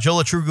that. Joe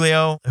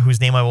Truglio, whose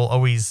name I will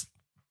always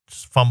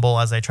fumble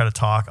as I try to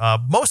talk.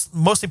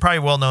 Mostly probably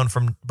well known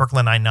from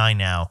Brooklyn Nine-Nine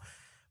now.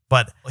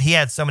 But he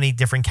had so many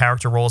different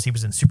character roles. He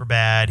was in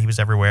Superbad. He was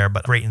everywhere,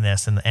 but great in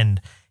this.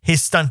 And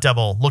his stunt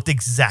double looked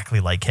exactly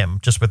like him,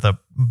 just with a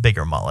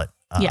bigger mullet.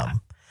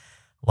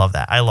 Love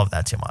that. I love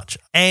that too much.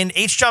 And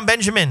H. Jon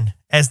Benjamin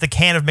as the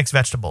can of mixed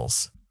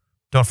vegetables.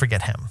 Don't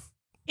forget him.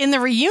 In the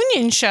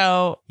reunion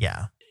show,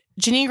 yeah,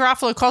 Janeane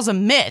Garofalo calls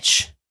him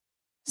Mitch.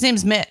 His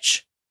name's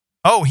Mitch.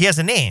 Oh, he has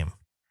a name.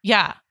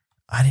 Yeah.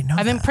 I didn't know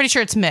I'm pretty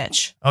sure it's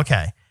Mitch.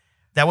 Okay.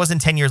 That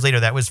wasn't 10 years later.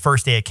 That was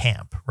first day of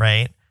camp,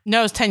 right?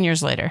 No, it's 10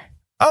 years later.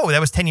 Oh, that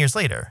was 10 years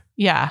later.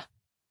 Yeah.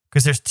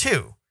 Because there's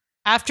two.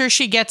 After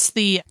she gets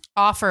the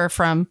offer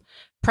from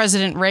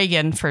President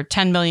Reagan for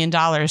 $10 million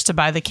to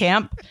buy the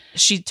camp,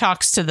 she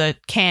talks to the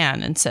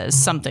can and says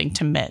something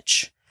to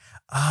Mitch.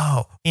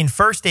 Oh, in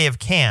first day of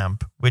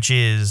camp, which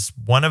is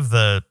one of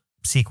the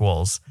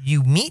sequels,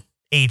 you meet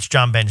H.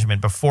 Jon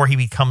Benjamin before he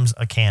becomes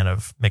a can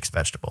of mixed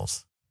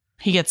vegetables.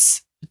 He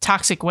gets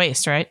toxic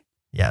waste, right?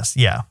 Yes.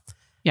 Yeah.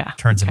 Yeah.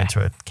 Turns him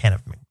into a can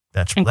of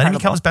vegetables. Incredible. Then he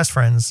becomes best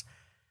friends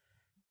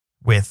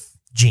with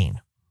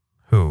Gene,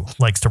 who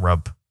likes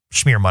to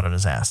smear mud on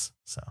his ass.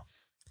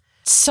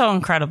 So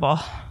incredible.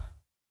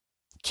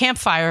 Camp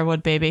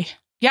Firewood, baby.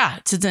 Yeah,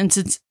 it's an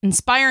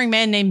inspiring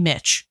man named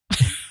Mitch.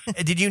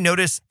 Did you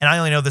notice, and I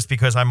only know this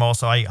because I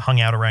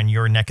hung out around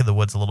your neck of the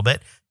woods a little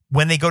bit.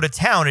 When they go to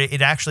town,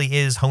 it actually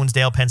is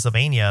Honesdale,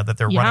 Pennsylvania that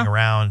they're running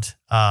around.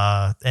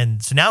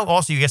 And so now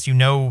also, I guess you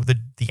know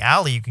the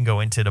alley you can go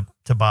into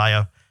to buy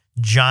a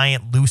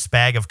giant loose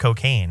bag of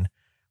cocaine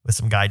with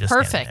some guy just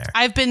standing there.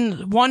 I've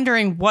been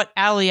wondering what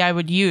alley I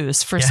would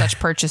use for such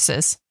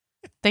purchases.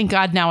 Thank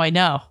God now I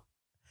know.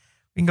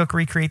 We can go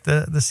recreate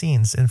the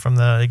scenes and from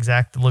the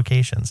exact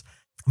locations.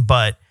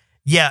 But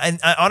yeah, and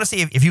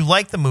honestly, if you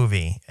like the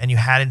movie and you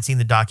hadn't seen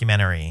the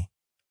documentary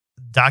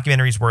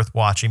is worth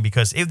watching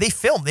because they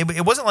filmed.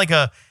 It wasn't like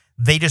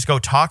they just go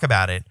talk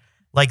about it.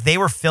 Like they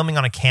were filming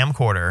on a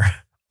camcorder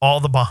all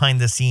the behind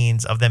the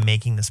scenes of them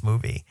making this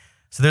movie.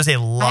 So there's a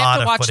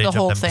lot of footage of them. I have to watch the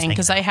whole thing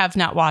because I have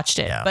not watched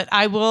it. Yeah. But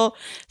I will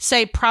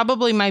say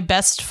probably my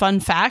best fun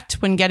fact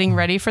when getting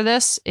ready for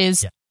this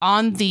is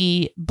on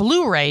the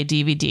Blu-ray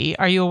DVD.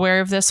 Are you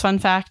aware of this fun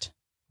fact?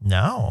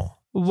 No.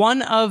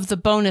 One of the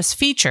bonus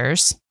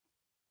features,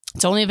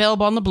 it's only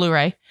available on the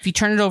Blu-ray. If you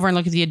turn it over and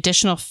look at the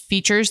additional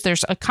features,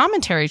 there's a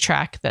commentary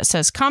track that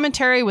says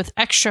commentary with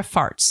extra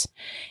farts.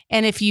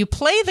 And if you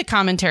play the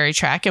commentary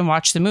track and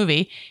watch the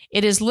movie,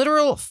 it is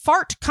literal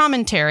fart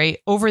commentary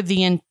over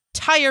the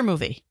entire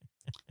movie.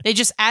 They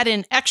just add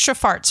in extra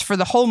farts for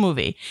the whole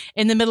movie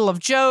in the middle of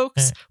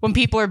jokes, when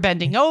people are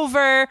bending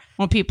over,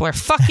 when people are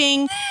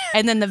fucking.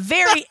 And then the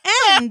very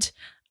end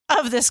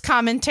of this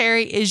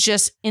commentary is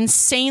just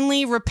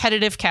insanely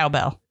repetitive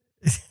cowbell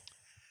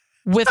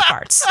with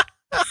farts.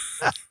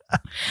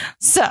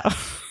 So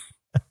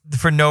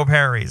for no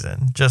apparent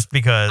reason, just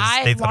because they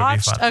thought it'd be funny. I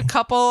watched a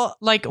couple,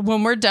 like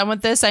when we're done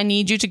with this, I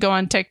need you to go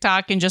on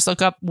TikTok and just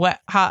look up Wet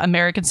Hot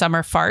American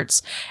Summer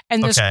farts.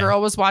 And this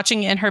girl was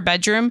watching in her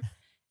bedroom.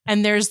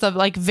 And there's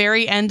the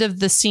very end of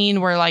the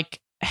scene where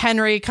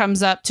Henry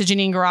comes up to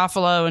Janine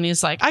Garofalo and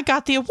he's like, I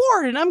got the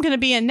award and I'm going to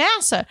be in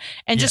NASA.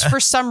 And just for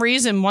some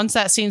reason, once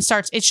that scene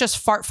starts, it's just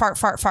fart, fart,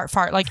 fart, fart,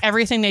 fart. Like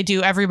everything they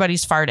do,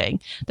 everybody's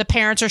farting. The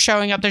parents are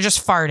showing up. They're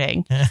just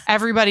farting.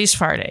 Everybody's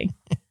farting.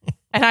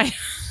 And I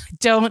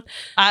don't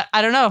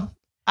know.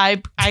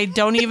 I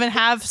don't even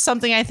have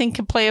something I think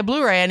can play a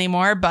Blu-ray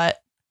anymore, but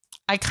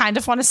I kind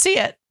of want to see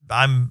it.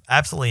 I'm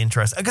absolutely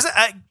interested because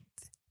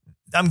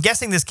I'm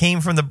guessing this came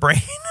from the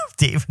brain of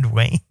David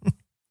Wayne.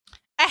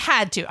 I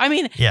had to. I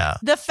mean,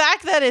 the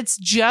fact that it's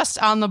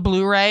just on the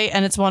Blu-ray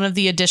and it's one of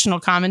the additional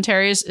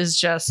commentaries is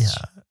just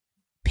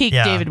peak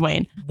David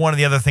Wayne. One of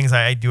the other things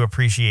I do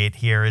appreciate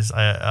here is,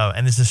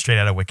 and this is straight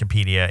out of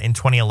Wikipedia, in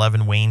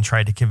 2011, Wayne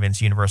tried to convince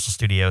Universal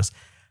Studios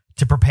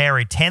to prepare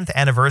a 10th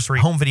anniversary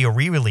home video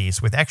re-release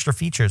with extra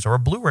features or a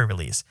Blu-ray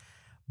release,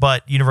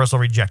 but Universal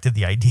rejected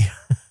the idea.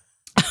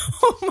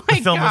 Oh my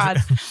God.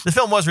 The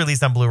film was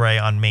released on Blu-ray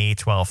on May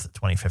 12th,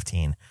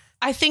 2015.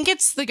 I think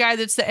it's the guy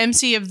that's the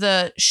MC of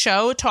the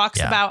show talks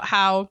about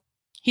how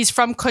he's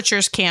from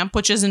Kutcher's Camp,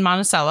 which is in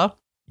Monticello.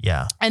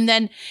 Yeah. And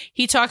then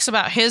he talks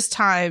about his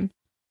time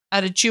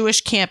at a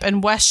Jewish camp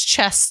in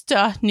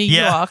Westchester, New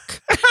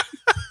York.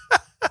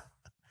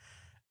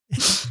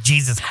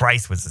 Jesus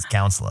Christ was his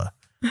counselor.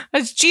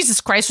 Jesus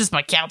Christ was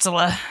my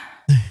counselor.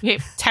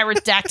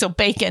 Pterodactyl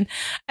bacon.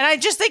 And I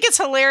just think it's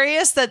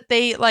hilarious that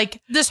they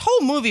this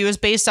whole movie was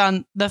based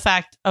on the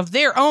fact of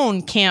their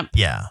own camp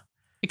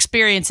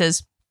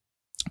experiences,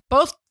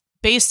 both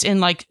based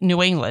in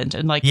New England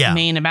and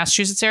Maine and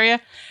Massachusetts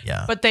area.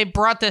 Yeah. But they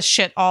brought this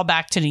shit all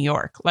back to New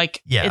York.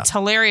 It's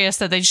hilarious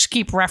that they just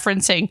keep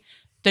referencing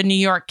the New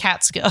York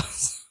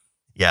Catskills.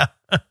 Yeah.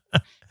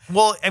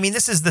 Well, I mean,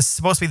 this is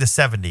supposed to be the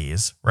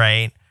 70s,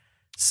 right?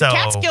 So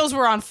Catskills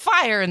were on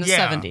fire in the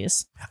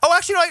 70s. Oh,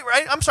 actually, no,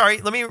 I'm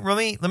sorry. Let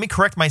me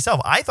correct myself.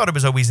 I thought it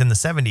was always in the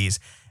 70s. It's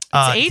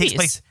 80s. It takes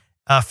place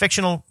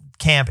fictional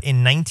camp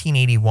in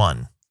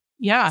 1981.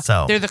 Yeah.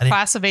 So they're the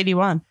class of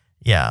 81.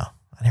 Yeah.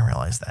 I didn't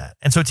realize that.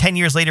 And so 10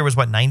 years later was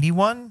what,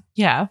 91?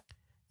 Yeah.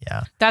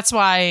 Yeah. That's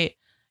why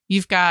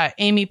you've got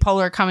Amy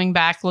Poehler coming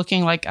back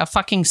looking like a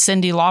fucking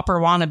Cyndi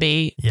Lauper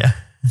wannabe. Yeah.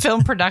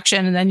 Film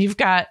production. And then you've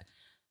got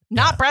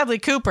not Bradley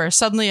Cooper.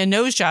 Suddenly a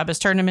nose job has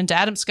turned him into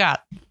Adam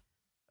Scott.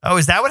 Oh,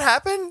 is that what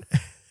happened?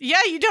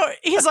 Yeah, you don't.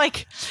 He's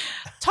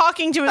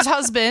talking to his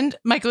husband,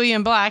 Michael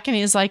Ian Black, and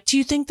he's like, do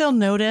you think they'll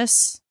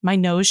notice my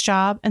nose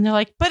job? And they're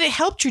like, but it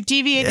helped your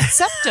deviated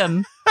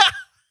septum.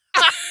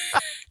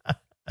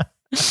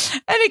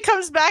 And he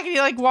comes back and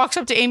he walks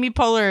up to Amy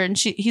Poehler and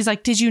he's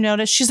like, did you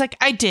notice? She's like,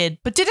 I did,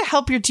 but did it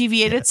help your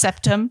deviated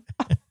septum?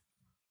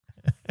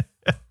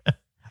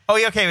 Oh,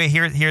 yeah, okay. Wait,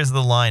 here's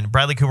the line.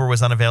 Bradley Cooper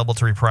was unavailable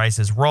to reprise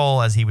his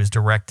role as he was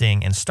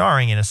directing and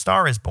starring in A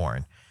Star Is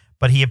Born,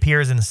 but he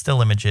appears in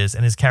still images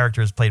and his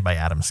character is played by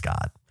Adam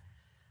Scott.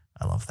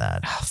 I love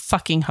that. Oh,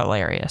 fucking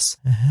hilarious.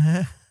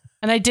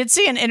 And I did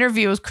see an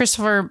interview with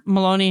Christopher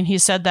Maloney, and he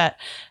said that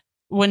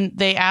when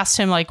they asked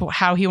him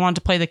how he wanted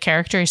to play the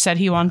character, he said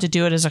he wanted to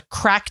do it as a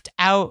cracked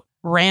out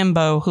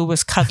Rambo who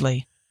was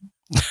cuddly.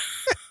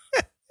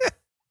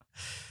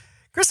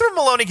 Christopher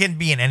Meloni can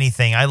be in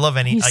anything. I love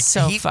any.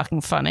 He's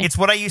fucking funny. It's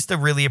what I used to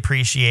really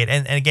appreciate.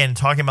 And again,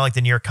 talking about like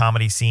the New York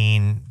comedy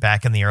scene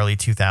back in the early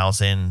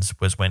 2000s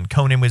was when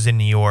Conan was in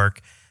New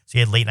York. So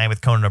you had Late Night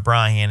with Conan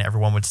O'Brien.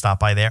 Everyone would stop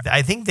by there.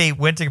 I think they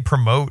went to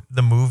promote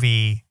the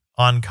movie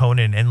on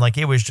Conan, and like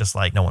it was just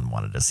like no one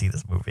wanted to see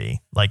this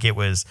movie. Like it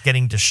was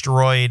getting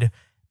destroyed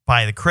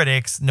by the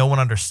critics. No one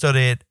understood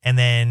it. And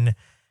then,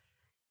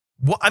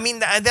 well, I mean,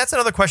 that's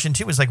another question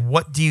too, is like,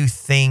 what do you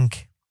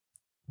think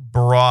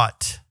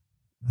brought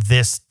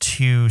this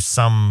to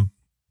some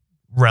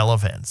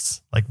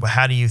relevance? Like,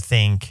 how do you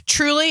think?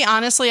 Truly,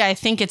 honestly, I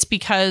think it's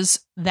because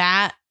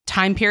that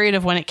time period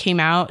of when it came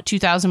out,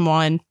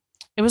 2001,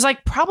 it was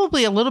like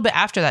probably a little bit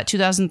after that,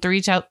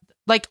 2003,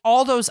 like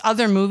all those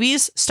other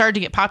movies started to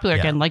get popular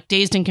again, like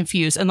Dazed and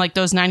Confused and like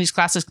those 90s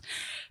classics,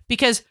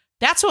 because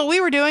that's what we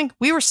were doing.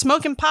 We were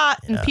smoking pot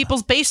in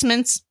people's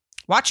basements,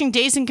 watching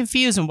Dazed and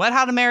Confused and Wet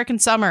Hot American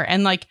Summer.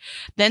 And like,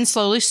 then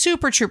slowly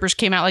Super Troopers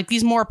came out, like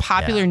these more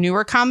popular,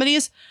 newer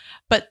comedies.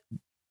 But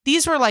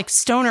these were like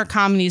stoner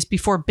comedies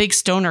before big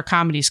stoner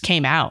comedies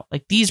came out.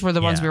 Like these were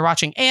the ones we were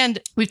watching. And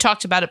we've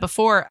talked about it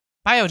before,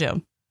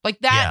 Biodome, like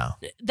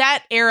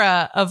that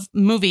era of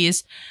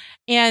movies.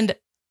 And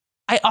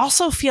I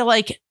also feel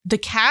like the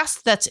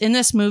cast that's in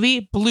this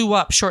movie blew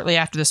up shortly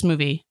after this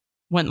movie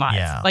went live.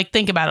 Yeah. Like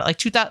think about it.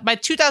 Like by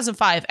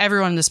 2005,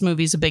 everyone in this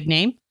movie is a big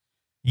name.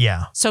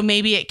 Yeah. So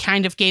maybe it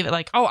kind of gave it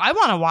like, oh, I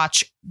want to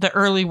watch the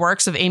early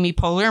works of Amy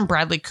Poehler and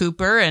Bradley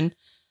Cooper and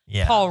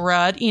Paul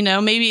Rudd. You know,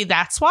 maybe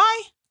that's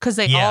why, because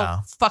they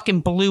all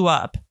fucking blew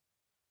up.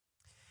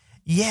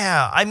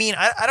 Yeah. I mean,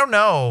 I don't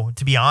know,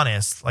 to be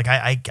honest. Like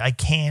I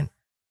can't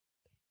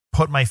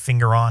put my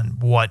finger on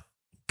what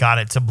got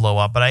it to blow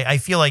up, but I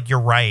feel like you're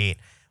right.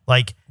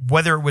 Like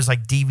whether it was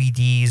like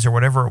DVDs or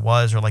whatever it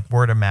was, or like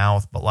word of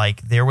mouth, but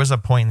like there was a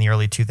point in the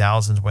early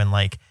 2000s when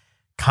like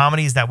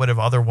comedies that would have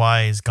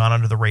otherwise gone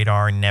under the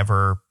radar and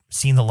never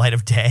seen the light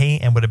of day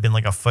and would have been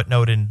like a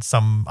footnote in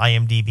some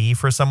IMDb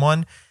for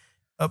someone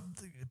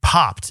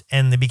popped,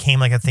 and they became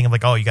like a thing of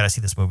like, oh, you got to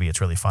see this movie. It's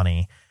really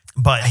funny.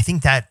 But I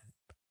think that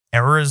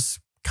era's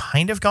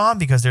kind of gone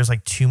because there's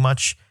like too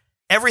much.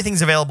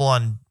 Everything's available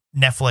on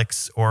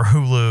Netflix or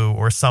Hulu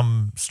or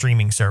some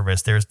streaming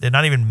service. They're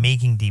not even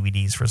making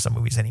DVDs for some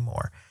movies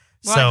anymore.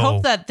 Well, so I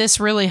hope that this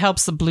really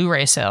helps the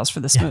Blu-ray sales for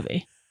this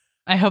movie.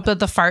 I hope that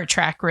the fart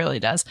track really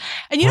does.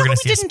 And you know what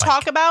we didn't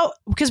talk about?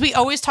 Because we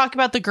always talk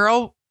about the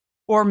girl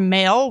or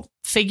male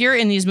figure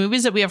in these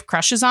movies that we have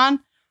crushes on.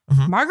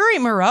 Mm-hmm.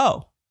 Marguerite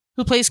Moreau,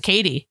 who plays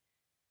Katie.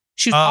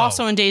 She's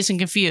also in Dazed and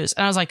Confused.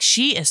 And I was like,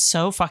 she is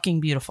so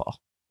fucking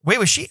beautiful. Wait,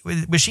 was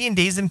she in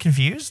Dazed and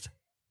Confused?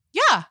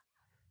 Yeah.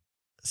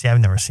 See,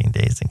 I've never seen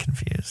Dazed and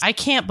Confused. I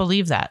can't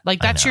believe that. Like,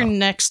 that's your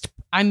next.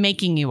 I'm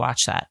making you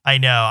watch that. I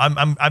know.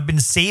 I've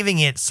been saving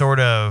it sort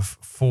of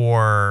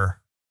for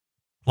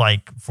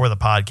the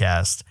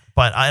podcast,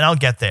 but I'll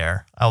get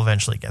there. I'll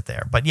eventually get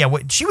there. But yeah,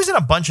 she was in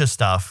a bunch of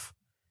stuff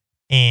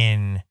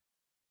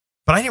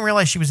but I didn't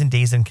realize she was in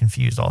Dazed and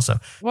Confused also.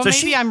 Well, so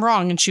maybe I'm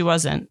wrong and she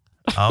wasn't.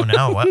 Oh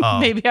no.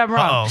 Maybe I'm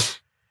wrong.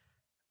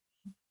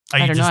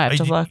 I don't know. I have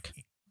to look.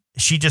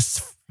 She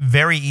just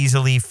very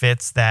easily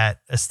fits that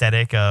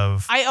aesthetic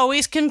of. I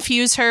always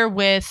confuse her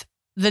with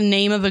the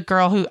name of the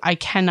girl who I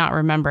cannot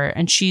remember,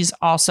 and she's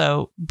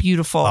also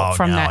beautiful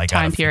from that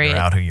time period.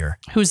 Out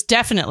who's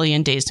definitely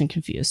in Dazed and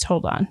Confused.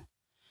 Hold on.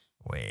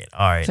 Wait.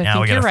 All right. So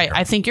now you're right.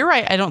 I think you're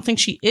right. I don't think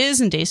she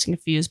is in Dazed and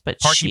Confused, but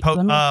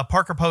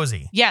Parker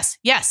Posey. Yes.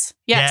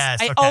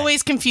 I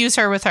always confuse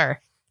her with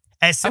her.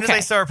 As soon as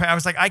I saw her, I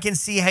was like, I can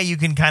see how you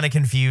can kind of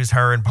confuse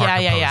her and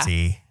Parker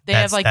Posey. They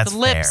have like the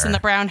lips and the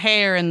brown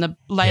hair and the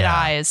light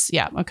eyes.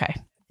 Yeah. Okay.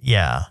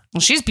 Yeah.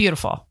 Well, she's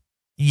beautiful.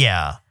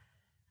 Yeah.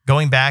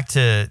 Going back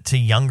to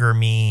younger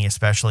me,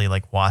 especially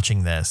like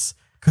watching this,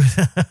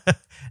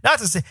 not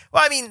to say,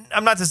 well, I mean,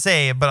 I'm not to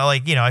say it, but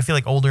like, you know, I feel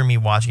like older me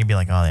watching and be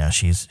like, oh yeah,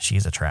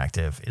 she's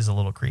attractive is a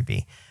little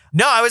creepy.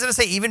 No, I was going to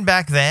say even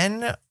back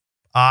then,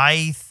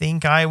 I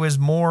think I was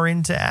more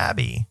into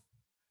Abby.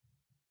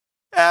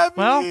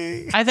 Well,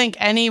 I think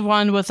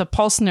anyone with a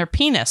pulse in their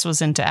penis was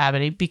into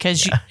Abby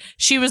because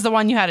she was the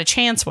one you had a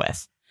chance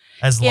with.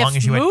 As long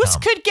as you had Moose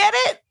could get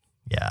it,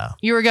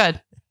 you were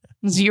good.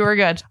 You were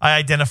good. I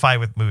identify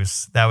with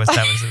Moose. That was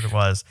what it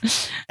was.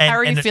 And, how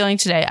are you feeling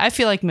today? I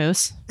feel like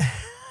Moose.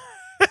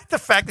 The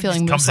fact that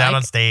he comes out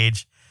on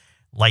stage,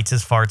 lights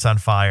his farts on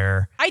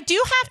fire. I do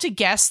have to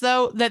guess,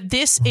 though, that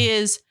this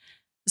is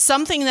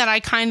something that I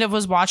kind of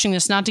was watching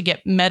this, not to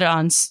get meta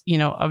on, you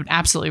know, an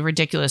absolutely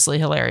ridiculously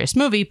hilarious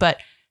movie, but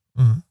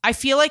I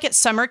feel like at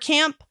summer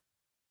camp,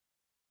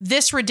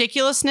 this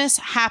ridiculousness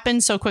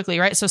happened so quickly,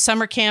 right? So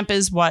summer camp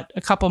is what,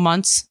 a couple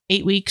months,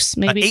 8 weeks,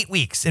 maybe 8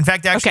 weeks. In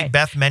fact, actually,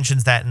 Beth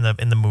mentions that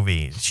in the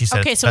movie. She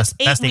said, "Okay, so best,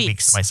 it's 8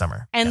 weeks of my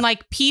summer." And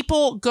like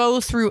people go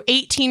through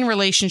 18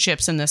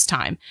 relationships in this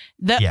time.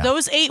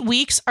 Those 8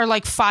 weeks are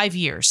like 5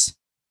 years.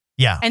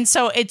 Yeah, and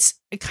so it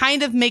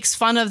kind of makes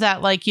fun of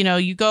that. Like, you know,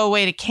 you go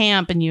away to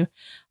camp and you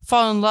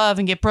fall in love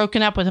and get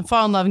broken up with, and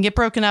fall in love and get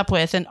broken up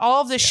with, and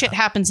all of this shit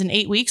happens in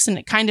 8 weeks, and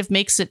it kind of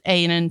makes it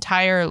an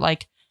entire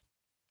like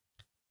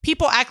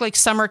people act like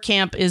summer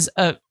camp is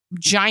a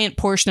giant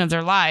portion of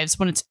their lives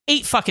when it's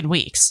 8 fucking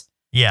weeks.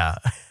 Yeah.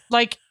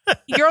 Like,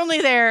 you're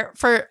only there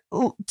for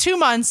 2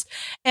 months.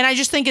 And I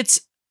just think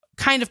it's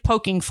kind of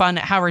poking fun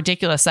at how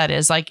ridiculous that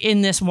is. Like,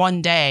 in this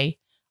one day,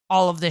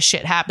 all of this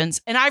shit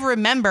happens. And I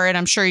remember, and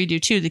I'm sure you do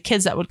too, the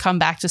kids that would come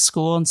back to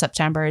school in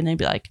September and they'd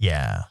be like,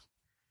 yeah,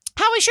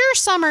 how was your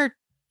summer,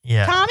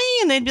 Tommy?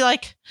 And they'd be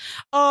like,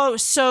 oh, it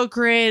was so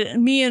great.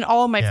 Me and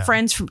all my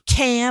friends from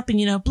camp and,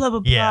 blah, blah,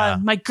 blah. Yeah.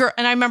 My girl.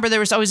 And I remember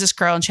there was always this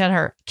girl and she had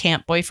her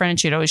camp boyfriend and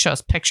she'd always show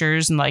us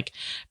pictures and like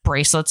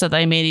bracelets that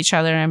they made each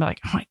other. And I'm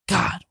like, oh my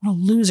God, what a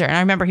loser. And I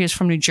remember he was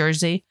from New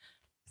Jersey.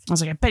 I was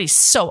like, I bet he's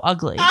so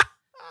ugly.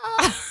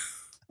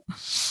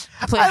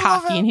 I played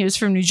hockey and he was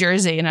from New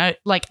Jersey. And I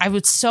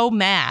was so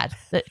mad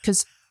that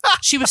because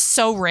she was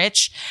so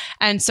rich.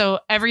 And so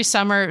every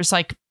summer it was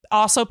like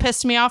also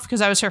pissed me off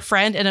because I was her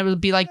friend. And it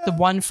would be like the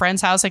one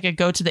friend's house. I could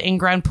go to the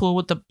in-ground pool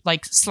with the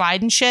like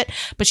slide and shit.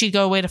 But she'd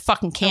go away to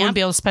fucking camp. I wouldn't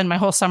be able to spend my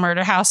whole summer at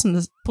her house in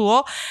the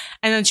pool.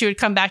 And then she would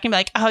come back and be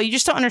like, oh, you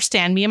just don't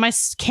understand me and my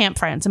camp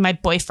friends and my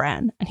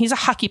boyfriend. And he's a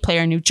hockey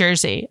player in New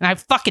Jersey. And I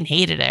fucking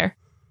hated her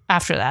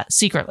after that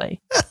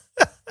secretly.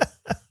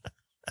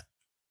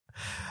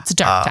 It's a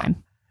dark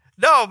time.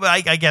 No, but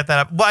I get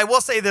that. Well, I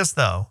will say this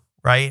though,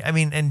 right? I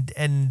mean,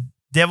 and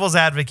Devil's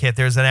Advocate,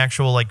 there's an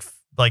actual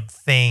like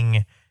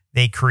thing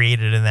they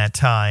created in that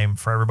time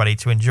for everybody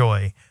to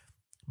enjoy,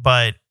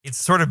 but it's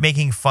sort of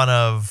making fun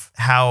of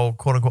how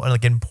quote unquote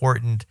like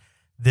important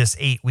this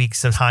 8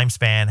 weeks of time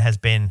span has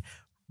been.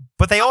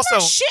 But they also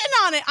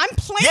shitting on it. I'm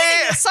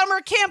planning a summer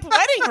camp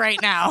wedding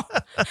right now.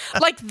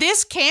 Like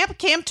this Camp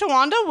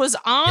Towanda was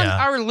on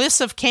our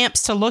list of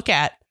camps to look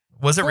at.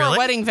 Was it really? A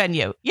wedding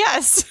venue.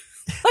 Yes.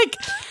 Like,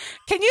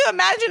 can you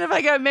imagine if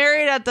I got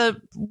married at the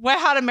Wet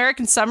Hot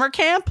American Summer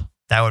Camp?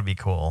 That would be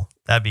cool.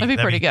 That'd be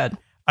pretty good.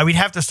 We'd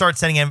have to start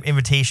sending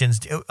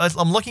invitations.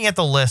 I'm looking at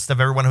the list of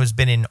everyone who's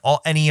been in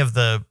any of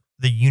the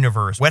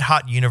universe, Wet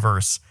Hot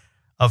universe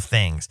of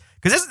things.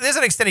 Because this is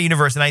an extended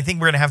universe, and I think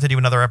we're going to have to do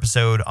another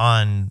episode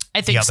on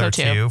the other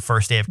two,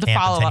 First Day of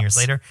Camp and 10 years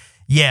later.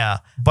 Yeah,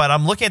 but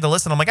I'm looking at the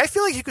list, and I'm like, I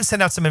feel like you could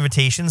send out some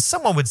invitations.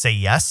 Someone would say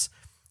yes.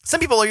 Some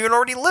people even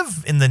already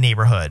live in the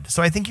neighborhood,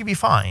 so I think you'd be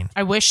fine.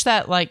 I wish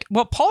that,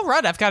 Paul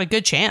Rudd, I've got a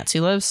good chance. He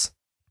lives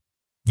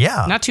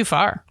not too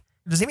far.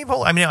 Does Amy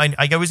Poehler, I mean,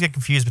 I always get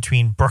confused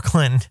between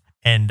Brooklyn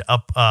and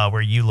up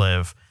where you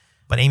live,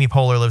 but Amy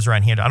Poehler lives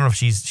around here. I don't know if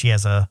she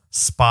has a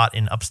spot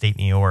in upstate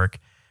New York.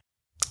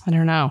 I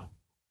don't know.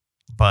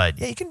 But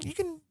yeah, you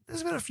can,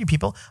 there's been a few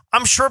people.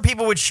 I'm sure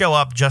people would show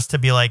up just to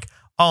be like,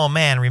 oh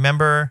man,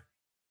 remember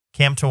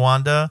Camp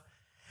Towanda?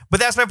 But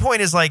that's my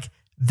point is like,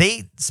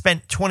 they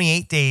spent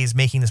 28 days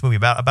making this movie,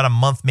 about a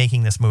month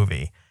making this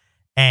movie,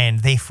 and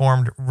they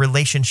formed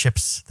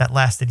relationships that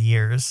lasted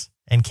years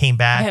and came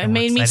back. It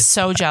made me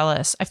so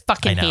jealous. I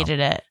fucking hated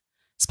it.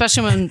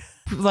 Especially when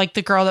like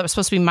the girl that was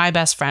supposed to be my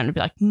best friend would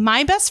be like,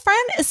 my best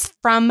friend is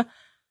from,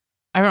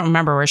 I don't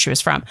remember where she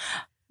was from,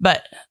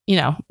 but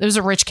it was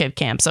a rich kid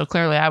camp. So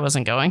clearly I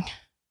wasn't going.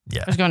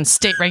 Yeah. I was going to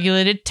state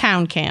regulated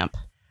town camp.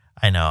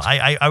 I know.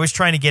 I was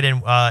trying to get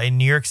in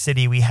New York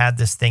City. We had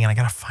this thing and I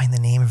got to find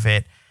the name of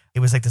it. It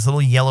was like this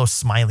little yellow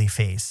smiley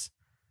face.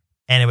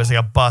 And it was like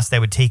a bus that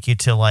would take you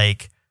to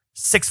like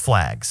Six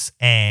Flags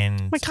and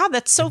oh my God,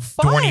 that's so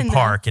fun. Dorney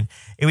Park. And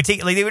it would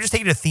take they would just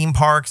take you to theme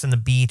parks and the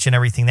beach and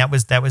everything. That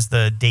was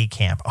the day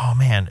camp. Oh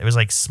man, it was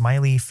like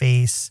smiley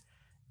face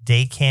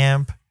day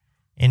camp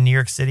in New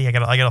York City. I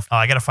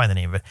gotta find the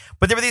name of it.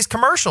 But there were these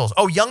commercials.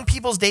 Oh, Young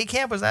People's Day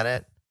Camp, was that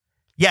it?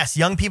 Yes,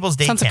 Young People's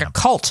Day Camp. Sounds like a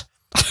cult.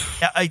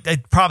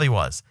 It probably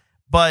was.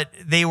 But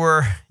they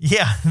were,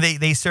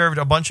 they served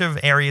a bunch of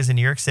areas in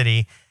New York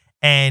City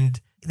and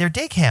they're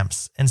day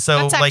camps. And so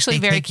that's like actually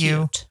they very take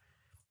cute.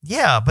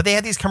 Yeah, but they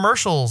had these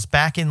commercials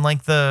back in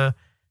like the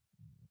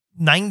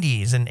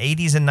 90s and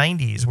 80s and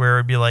 90s where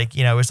it'd be like,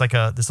 it was like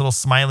this little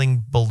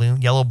smiling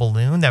balloon, yellow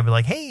balloon that'd be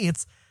like, hey,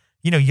 it's,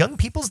 Young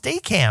People's Day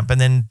Camp.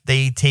 And then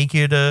they take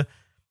you to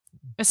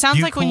it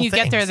sounds like when you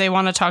get there, they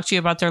want to talk to you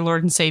about their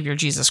Lord and Savior,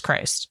 Jesus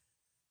Christ.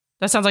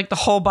 That sounds like the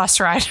whole bus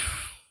ride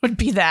would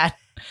be that.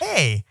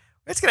 Hey,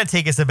 it's going to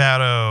take us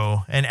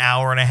about an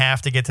hour and a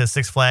half to get to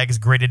Six Flags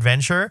Great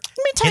Adventure.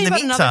 Let me tell you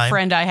about another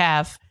friend I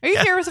have. Are you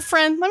here with a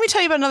friend? Let me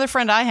tell you about another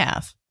friend I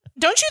have.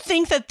 Don't you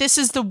think that this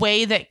is the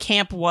way that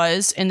camp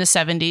was in the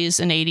 70s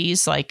and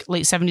 80s, like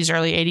late 70s,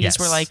 early 80s, yes.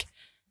 Where like,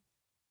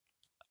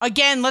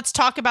 again, let's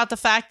talk about the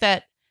fact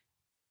that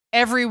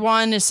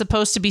everyone is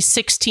supposed to be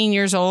 16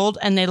 years old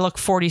and they look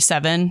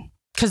 47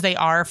 because they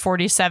are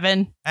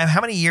 47. And how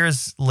many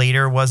years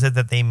later was it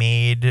that they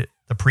made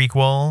the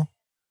prequel?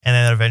 And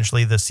then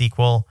eventually the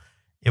sequel,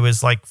 it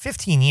was like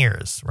 15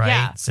 years, right?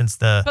 Yeah. Since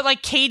the... But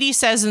like Katie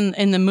says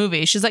in the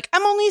movie, she's like,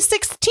 I'm only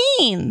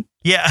 16.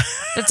 Yeah.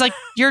 It's like,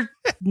 you're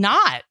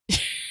not.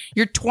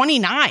 You're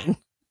 29.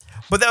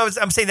 But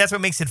I'm saying that's what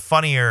makes it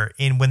funnier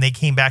in when they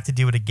came back to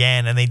do it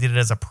again and they did it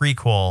as a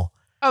prequel.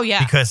 Oh,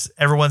 yeah. Because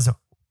everyone's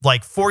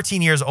like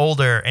 14 years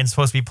older and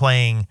supposed to be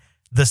playing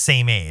the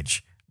same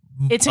age.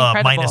 It's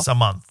incredible. Minus a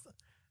month.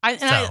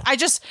 I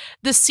just,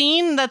 the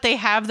scene that they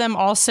have them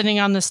all sitting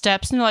on the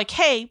steps and they're like,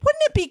 hey,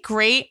 wouldn't it be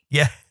great?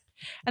 Yeah.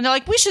 And they're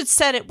like, we should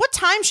set it. What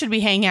time should we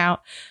hang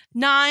out?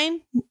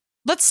 9.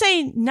 Let's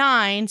say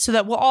 9 so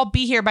that we'll all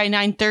be here by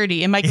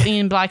 9:30. And Michael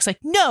Ian Black's like,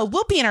 no,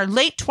 we'll be in our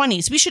late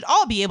 20s. We should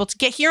all be able to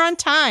get here on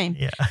time.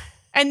 Yeah.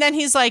 And then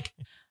he's like,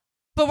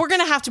 but we're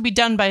going to have to be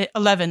done by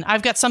 11.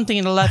 I've got something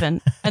at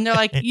 11. And they're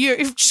like,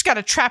 you've just got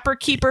a trapper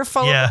keeper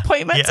full of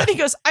appointments. And he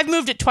goes, I've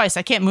moved it twice.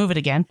 I can't move it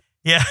again.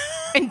 Yeah.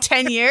 In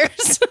 10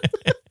 years.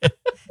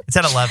 It's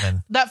at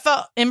 11. That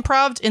felt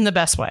improv in the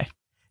best way.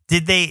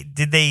 Did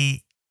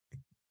they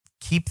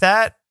keep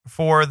that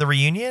for the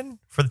reunion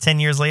for the 10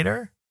 years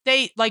later?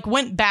 They like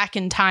went back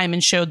in time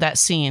and showed that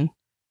scene.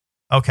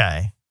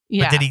 Okay.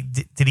 Yeah. But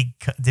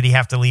did he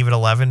have to leave at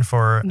 11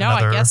 for No,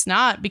 another? I guess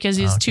not, because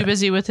he's too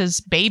busy with his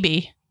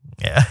baby.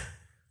 Yeah.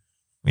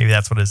 Maybe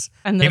that's what his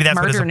and the maybe that's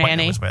what his murder appointment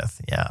nanny was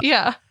with. Yeah.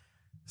 Yeah.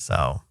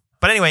 So,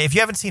 but anyway, if you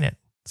haven't seen it,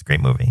 it's a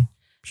great movie. You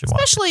should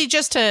watch it. Especially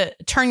just to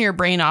turn your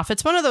brain off.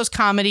 It's one of those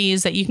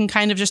comedies that you can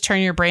kind of just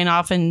turn your brain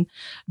off and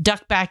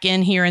duck back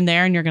in here and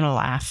there, and you're going to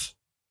laugh.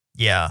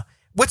 Yeah.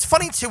 What's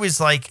funny too is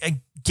like,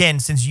 again,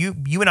 since you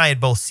and I had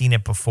both seen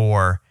it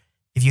before,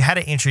 if you had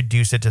to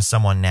introduce it to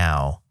someone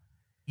now,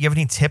 you have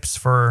any tips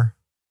for?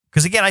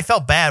 Because again, I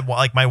felt bad.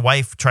 Like my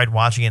wife tried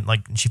watching it,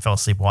 like she fell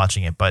asleep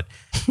watching it, but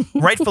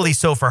rightfully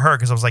so for her,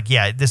 because I was like,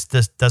 yeah, this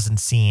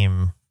doesn't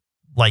seem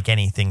like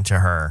anything to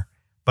her.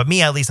 But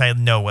me, at least I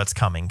know what's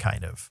coming,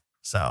 kind of.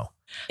 So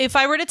if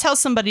I were to tell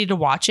somebody to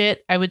watch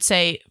it, I would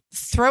say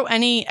throw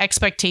any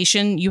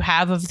expectation you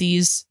have of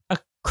these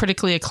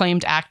critically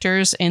acclaimed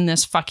actors in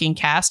this fucking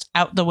cast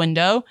out the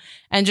window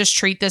and just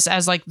treat this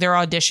as like their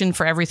audition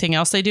for everything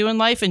else they do in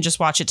life and just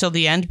watch it till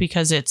the end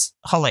because it's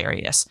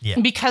hilarious. Yeah.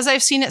 And because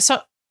I've seen it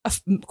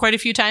quite a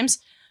few times.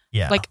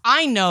 Yeah. Like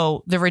I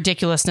know the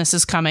ridiculousness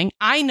is coming.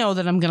 I know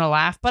that I'm going to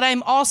laugh, but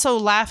I'm also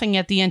laughing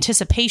at the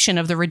anticipation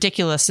of the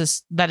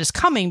ridiculousness that is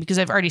coming because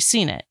I've already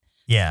seen it.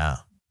 Yeah.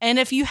 And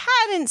if you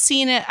hadn't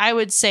seen it, I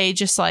would say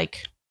just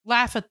like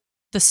laugh at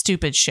the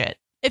stupid shit.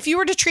 If you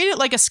were to treat it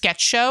like a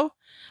sketch show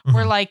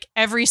where like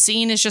every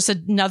scene is just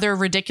another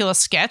ridiculous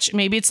sketch,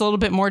 maybe it's a little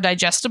bit more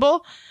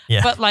digestible.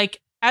 Yeah. But like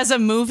as a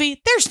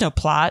movie, there's no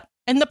plot.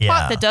 And the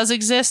plot that does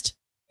exist,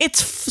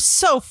 it's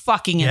so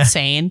fucking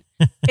insane.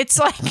 It's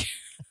like,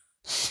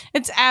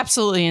 it's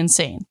absolutely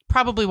insane.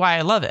 Probably why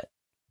I love it.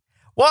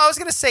 Well, I was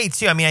going to say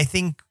too, I mean, I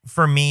think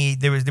for me,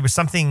 there was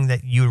something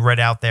that you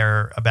read out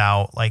there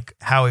about like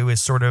how it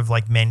was sort of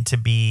like meant to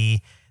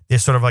be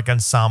this sort of like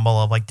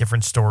ensemble of like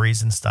different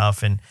stories and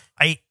stuff. And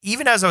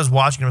even as I was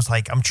watching, it was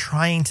like, I'm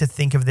trying to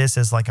think of this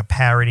as like a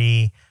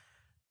parody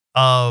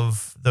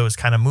of those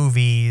kind of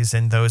movies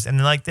and then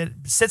like that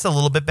sits a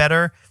little bit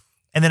better.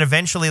 And then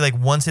eventually, like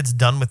once it's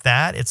done with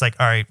that, it's like,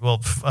 all right,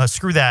 well,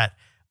 screw that.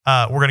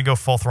 We're going to go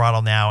full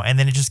throttle now. And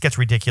then it just gets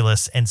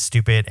ridiculous and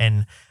stupid.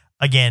 And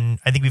again,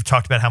 I think we've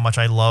talked about how much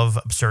I love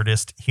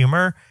absurdist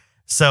humor.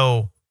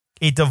 So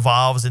it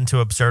devolves into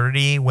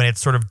absurdity when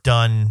it's sort of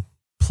done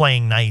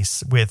playing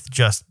nice with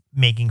just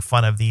making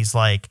fun of these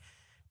like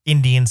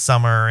Indian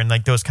summer and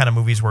like those kind of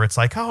movies where it's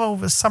like, oh,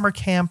 a summer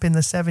camp in the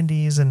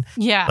 70s and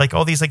like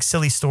all these like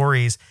silly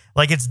stories.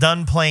 Like it's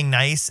done playing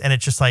nice and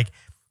it's just like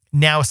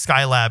now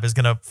Skylab is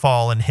going to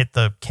fall and hit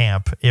the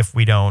camp if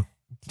we don't,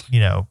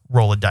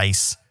 roll a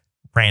dice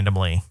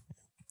randomly.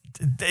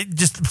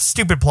 Just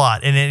stupid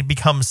plot and it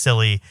becomes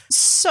silly.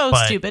 So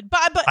stupid.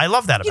 But I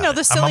love that about it.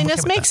 The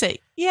silliness makes it.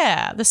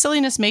 Yeah, the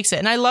silliness makes it.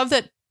 And I love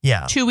that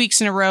 2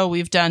 weeks in a row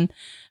we've done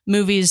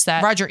movies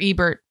that Roger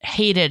Ebert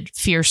hated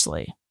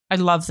fiercely. I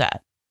love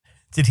that.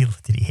 Did he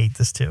hate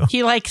this too?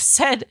 He like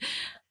said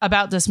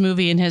about this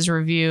movie in his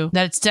review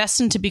that it's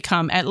destined to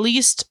become at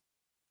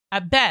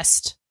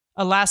best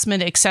a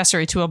last-minute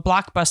accessory to a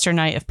blockbuster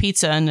night of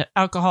pizza and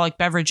alcoholic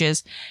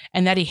beverages,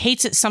 and that he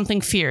hates it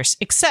something fierce,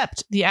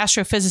 except the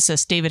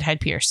astrophysicist David Hyde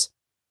Pierce.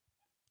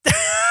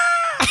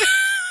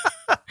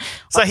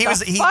 So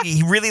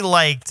he really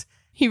liked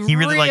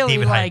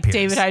David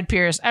Hyde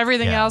Pierce.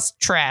 Everything else,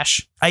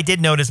 trash. I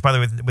did notice, by the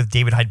way, with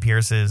David Hyde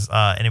Pierce's,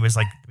 and it was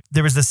like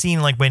there was the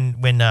scene like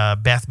when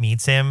Beth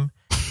meets him,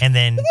 and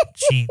then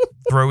she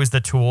throws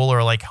the tool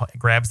or like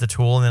grabs the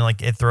tool, and then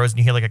like it throws, and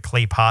you hear like a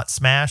clay pot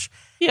smash.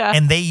 Yeah,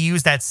 and they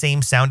use that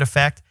same sound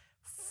effect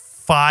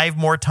 5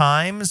 more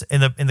times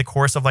in the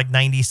course of like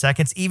 90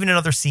 seconds. Even in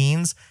other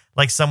scenes,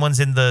 like someone's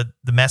in the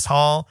mess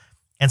hall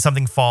and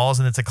something falls,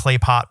 and it's a clay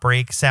pot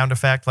break sound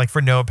effect, like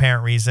for no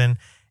apparent reason.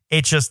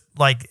 It's just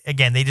like,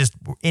 again, they just,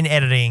 in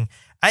editing,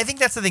 I think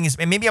that's the thing is,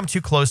 and maybe I'm too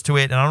close to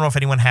it, and I don't know if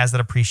anyone has that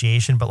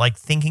appreciation, but like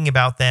thinking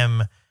about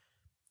them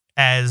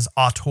as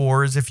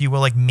auteurs, if you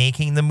will, like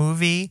making the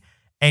movie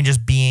and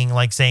just being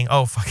like saying,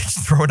 oh, fuck, just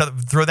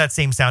throw that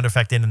same sound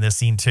effect in this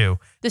scene too.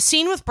 The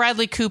scene with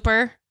Bradley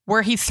Cooper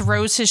where he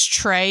throws his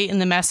tray in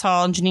the mess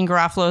hall and Janine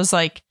Garofalo is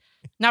like,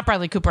 not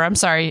Bradley Cooper, I'm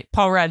sorry,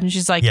 Paul Rudd. And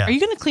she's like, are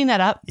you going to clean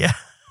that up? Yeah.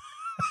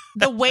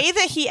 The way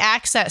that he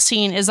acts that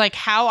scene is like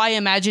how I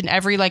imagine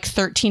every like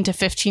 13 to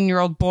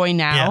 15-year-old boy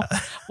now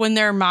when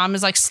their mom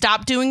is like,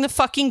 stop doing the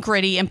fucking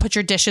gritty and put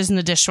your dishes in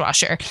the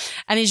dishwasher.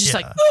 And he's just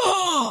like,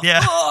 oh,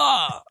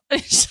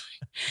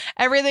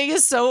 Everything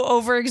is so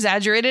over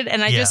exaggerated.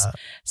 And I just,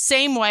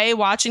 same way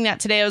watching that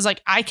today, I was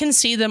like, I can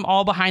see them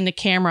all behind the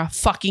camera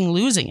fucking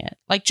losing it.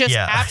 Like just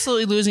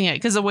absolutely losing it.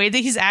 Because the way that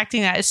he's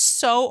acting that is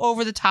so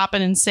over the top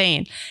and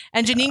insane.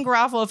 And Janine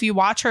Garofalo, if you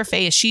watch her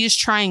face, she is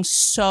trying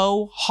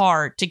so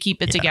hard to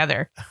keep it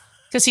together.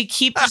 Because he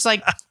keeps just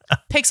like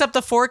picks up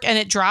the fork and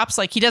it drops.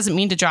 Like he doesn't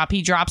mean to drop.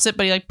 He drops it,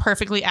 but he like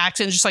perfectly acts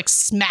it and just like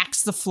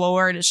smacks the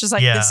floor. And it's just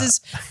like, this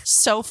is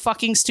so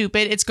fucking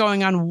stupid. It's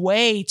going on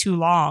way too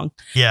long.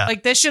 Yeah.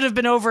 Like this should have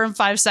been over in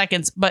 5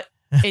 seconds, but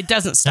it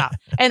doesn't stop.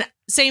 And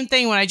same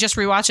thing when I just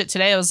rewatched it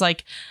today, I was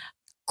like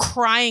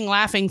crying,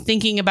 laughing,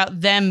 thinking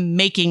about them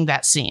making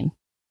that scene.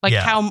 Like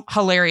how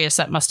hilarious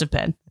that must have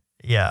been.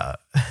 Yeah.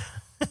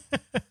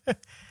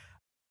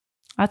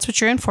 That's what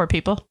you're in for,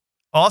 people.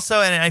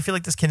 Also, and I feel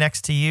like this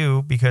connects to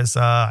you because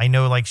I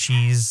know like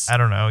she's, I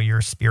don't know,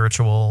 your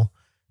spiritual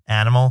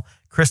animal.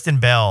 Kristen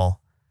Bell.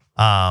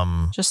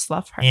 Just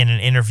love her. In an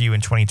interview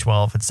in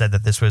 2012 had said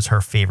that this was her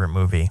favorite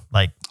movie.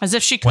 Like as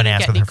if she couldn't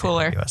get any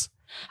cooler.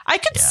 I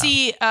could Yeah.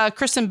 see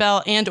Kristen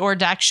Bell and or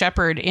Dax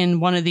Shepard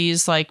in one of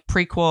these like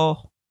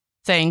prequel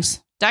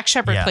things. Dax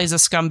Shepard plays a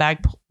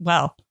scumbag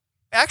well.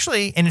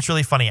 Actually, and it's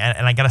really funny,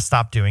 and I got to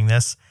stop doing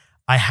this.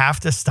 I have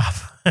to stop.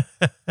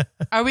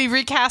 Are we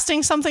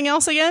recasting something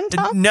else again,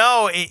 Tom?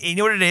 No, you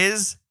know what it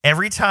is?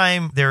 Every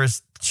time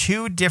there's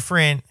two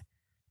different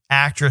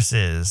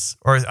actresses,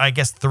 or I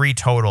guess three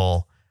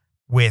total,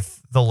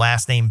 with the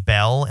last name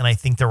Bell, and I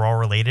think they're all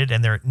related,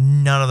 and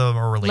none of them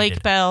are related.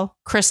 Lake Bell,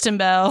 Kristen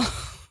Bell.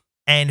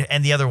 And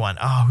the other one.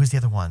 Oh, who's the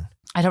other one?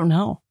 I don't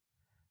know.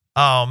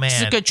 Oh, man.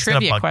 It's a good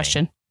trivia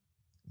question.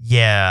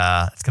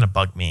 Yeah, it's going to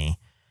bug me.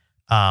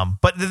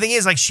 But the thing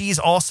is, like, she's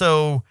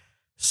also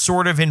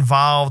sort of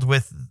involved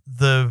with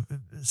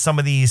some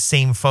of these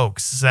same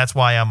folks. So that's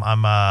why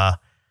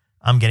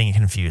I'm getting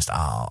confused.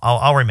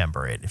 I'll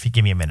remember it. If you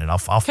give me a minute, I'll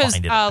find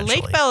it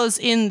eventually. Lake Bell is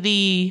in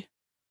the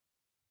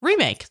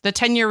remake, the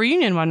 10-year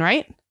reunion one,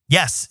 right?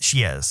 Yes,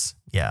 she is.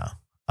 Yeah.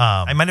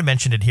 I might have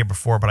mentioned it here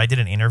before, but I did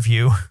an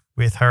interview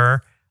with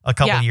her a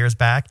couple of years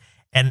back,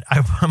 and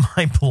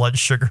my blood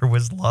sugar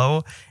was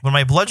low. When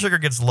my blood sugar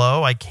gets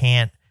low, I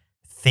can't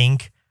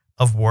think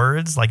of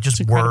words, like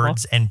just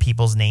words and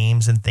people's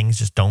names and things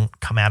just don't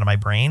come out of my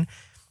brain.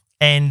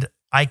 And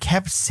I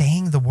kept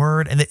saying the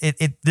word, and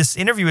this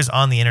interview is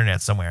on the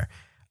internet somewhere,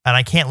 and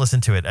I can't listen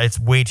to it. It's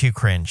way too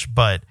cringe,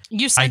 but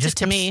you sent it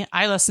to me.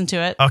 I listened to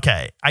it.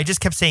 Okay. I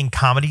just kept saying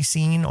comedy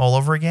scene all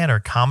over again, or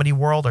comedy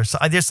world, or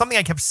there's something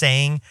I kept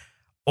saying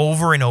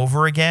over and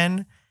over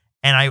again.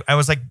 And I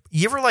was like,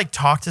 you ever like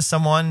talk to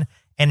someone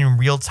and in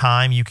real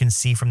time you can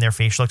see from their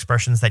facial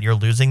expressions that you're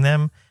losing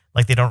them?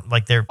 Like they don't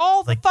like they're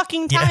all like, the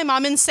fucking time.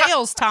 I'm in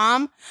sales,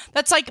 Tom.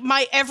 That's like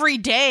my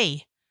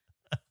everyday.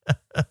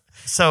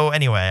 So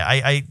anyway,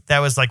 I that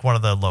was like one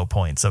of the low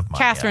points of my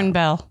Catherine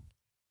Bell.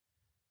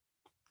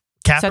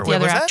 Is that the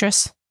other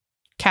actress?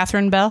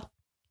 Catherine Bell.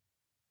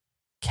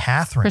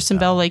 Kristen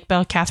Bell, Lake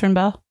Bell, Catherine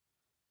Bell.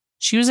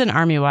 She was in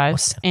Army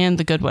Wives and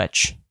The Good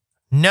Witch.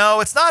 No,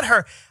 it's not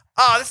her.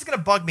 Oh, this is gonna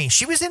bug me.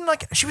 She was in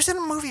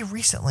a movie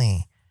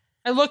recently.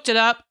 I looked it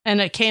up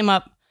and it came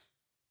up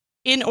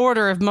in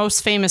order of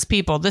most famous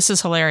people. This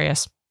is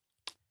hilarious.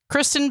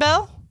 Kristen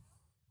Bell,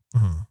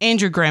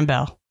 Andrew Graham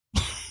Bell.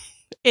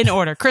 In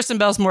order. Kristen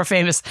Bell's more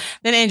famous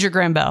than Andrew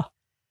Graham Bell.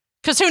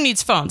 Because who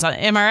needs phones?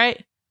 Am I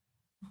right?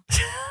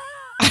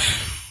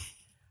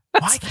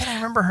 Why can't I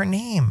remember her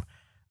name?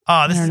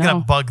 Oh, this is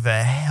going to bug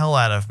the hell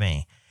out of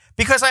me.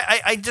 Because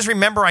I just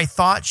remember I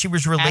thought she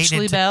was related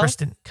Ashley to Bell?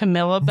 Kristen.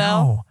 Camilla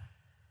Bell? No.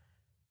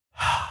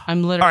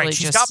 I'm literally All right,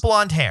 she's got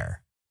blonde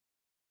hair.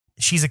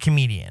 She's a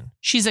comedian.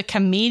 She's a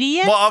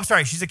comedian? Well, I'm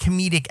sorry. She's a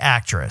comedic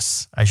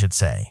actress, I should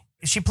say.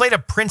 She played a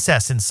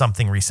princess in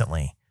something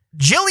recently.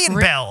 Jillian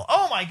Bell.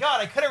 Oh, my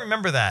God. I couldn't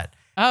remember that.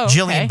 Oh, okay.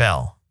 Jillian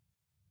Bell.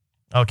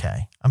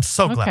 Okay. I'm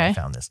so glad I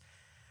found this.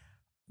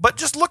 But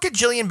just look at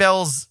Jillian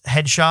Bell's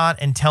headshot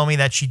and tell me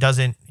that she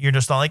doesn't. You're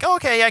just all like, oh,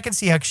 okay, I can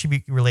see how she'd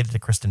be related to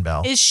Kristen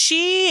Bell. Is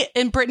she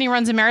in Brittany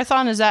Runs a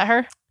Marathon? Is that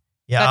her?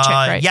 Yeah. That chick,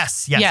 right?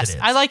 Yes, it is.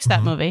 I liked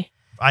that movie.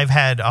 I've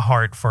had a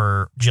heart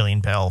for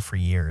Jillian Bell for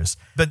years.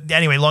 But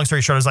anyway, long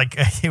story short,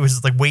 it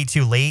was like way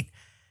too late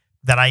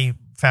that I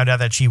found out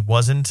that she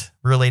wasn't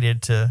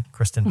related to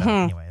Kristen Bell.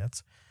 Anyway,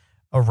 that's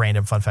a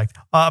random fun fact.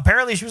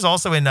 Apparently, she was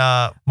also in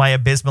my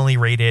abysmally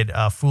rated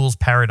Fool's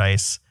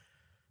Paradise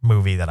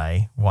movie that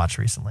I watched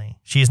recently.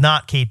 She's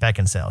not Kate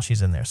Beckinsale.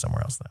 She's in there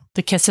somewhere else, though.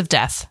 The Kiss of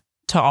Death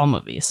to all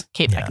movies.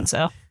 Kate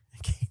Beckinsale.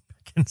 Kate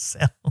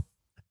Beckinsale.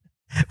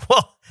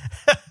 Well,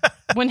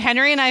 when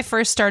Henry and I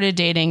first started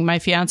dating, my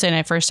fiance and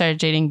I first started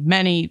dating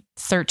many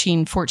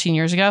 13, 14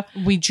 years ago,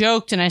 we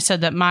joked and I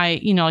said that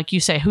my, like you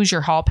say, who's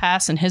your hall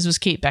pass? And his was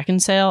Kate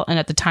Beckinsale. And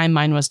at the time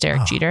mine was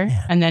Derek Jeter.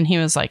 Man. And then he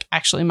was like,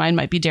 actually mine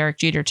might be Derek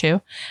Jeter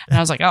too. And I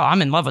was like, oh,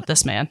 I'm in love with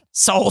this man.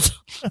 Sold.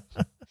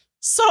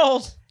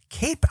 Sold.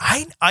 Kate,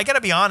 I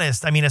gotta be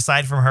honest. I mean,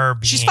 aside from her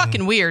being... She's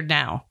fucking weird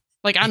now.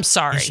 Like, I'm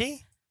sorry. Is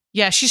she?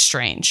 Yeah, she's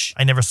strange.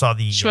 I never saw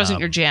She wasn't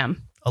your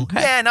jam.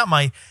 Okay. Yeah, not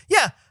my...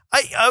 Yeah.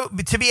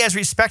 To be as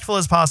respectful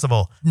as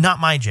possible, not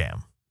my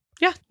jam.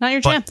 Yeah, not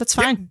your jam. That's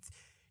fine.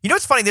 You know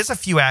what's funny? There's a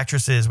few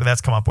actresses where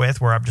that's come up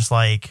with where I'm just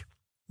like,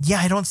 yeah,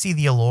 I don't see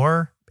the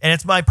allure. And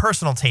it's my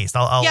personal taste.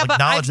 I'll yeah, but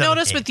acknowledge I've that.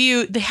 noticed with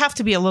you, they have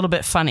to be a little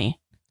bit funny.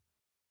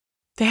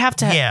 They have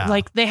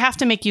to, they have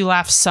to make you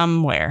laugh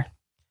somewhere.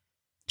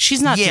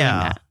 She's not doing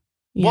that.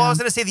 Well, I was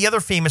going to say the other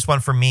famous one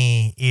for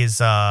me is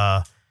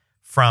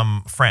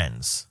from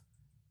Friends.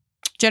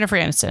 Jennifer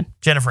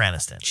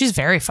Aniston. She's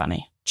very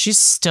funny. She's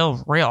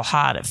still real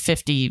hot at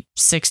 50,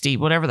 60,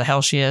 whatever the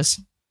hell she is.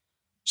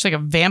 She's like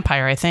a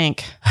vampire, I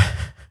think.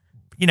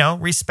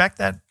 Respect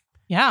that.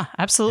 Yeah,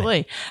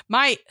 absolutely.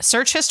 My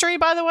search history,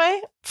 by the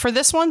way, for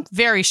this one,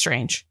 very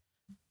strange.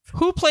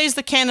 Who plays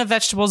the can of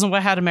vegetables in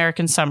Wet Hot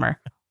American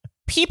Summer?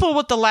 People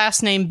with the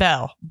last name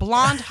Bell.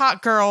 Blonde,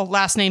 hot girl,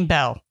 last name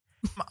Bell.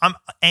 I'm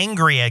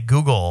angry at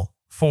Google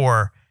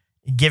for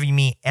giving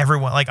me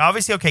everyone. Like,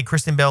 obviously, okay,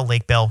 Kristen Bell,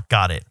 Lake Bell,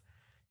 got it.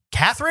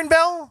 Catherine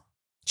Bell?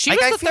 She was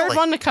the third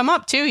one to come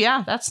up, too.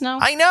 Yeah, that's no.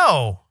 I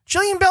know.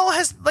 Jillian Bell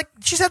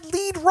she's had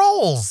lead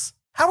roles.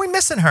 How are we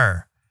missing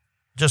her?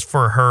 Just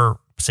for her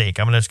sake,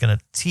 I'm just going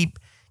to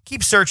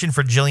keep searching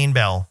for Jillian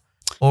Bell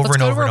over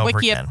and over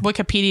again.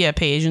 Wikipedia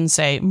page and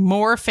say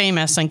more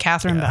famous than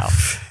Catherine Bell,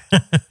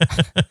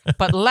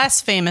 but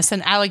less famous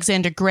than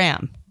Alexander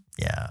Graham.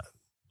 Yeah,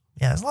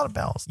 there's a lot of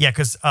Bells. Yeah,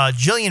 because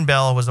Jillian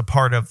Bell was a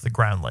part of the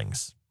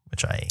Groundlings,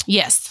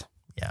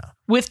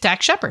 with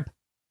Dax Shepard.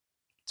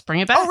 Let's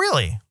bring it back. Oh,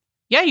 really?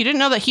 Yeah, you didn't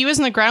know that he was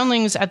in the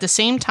Groundlings at the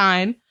same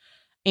time,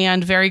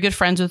 and very good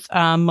friends with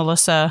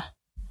Melissa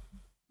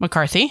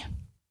McCarthy.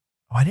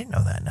 Oh, I didn't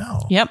know that.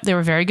 No. Yep, they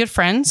were very good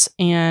friends,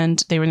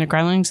 and they were in the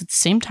Groundlings at the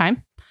same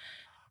time.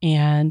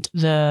 And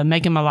the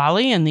Megan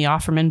Mullally and the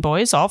Offerman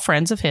boys, all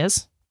friends of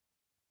his.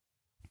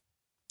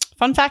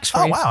 Fun facts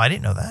for you. Oh, wow, I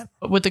didn't know that.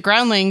 With the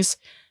Groundlings,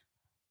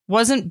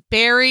 wasn't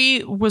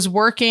Barry was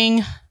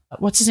working?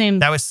 What's his name?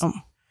 That was Bill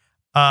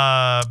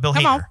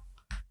Hader.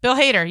 Bill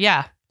Hader,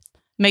 yeah.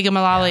 Megan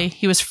Mullally,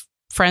 he was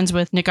friends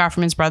with Nick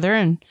Offerman's brother,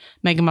 and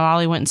Megan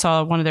Mullally went and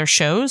saw one of their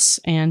shows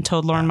and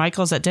told Lorne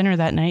Michaels at dinner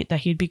that night that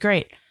he'd be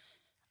great.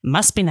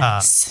 Must be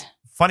nice.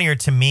 Funnier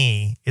to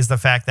me is the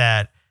fact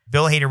that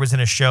Bill Hader was in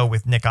a show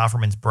with Nick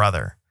Offerman's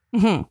brother,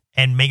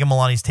 and Megan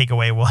Mullally's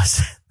takeaway was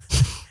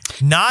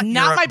not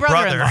my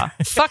brother-in-law.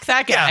 Fuck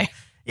that guy.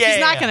 He's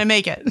not going to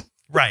make it.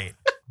 Right.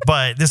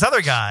 But this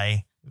other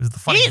guy was the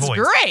funny voice.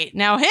 He's great.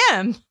 Now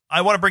him.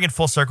 I want to bring it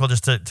full circle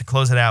just to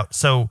close it out.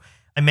 So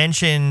I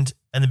mentioned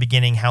in the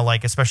beginning how,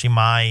 like, especially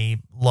my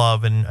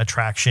love and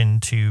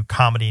attraction to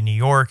comedy in New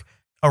York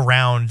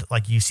around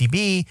like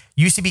UCB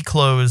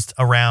closed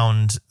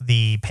around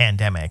the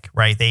pandemic,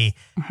 right? They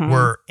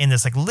were in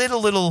this like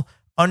little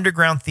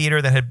underground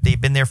theater that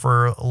they'd been there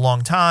for a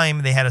long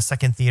time. They had a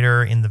second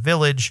theater in the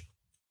Village.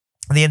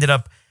 They ended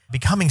up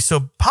becoming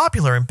so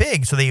popular and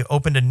big. So they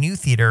opened a new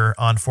theater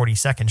on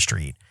 42nd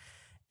Street.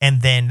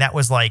 And then that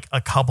was like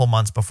a couple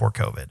months before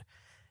COVID.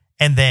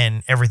 And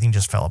then everything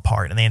just fell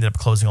apart and they ended up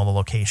closing all the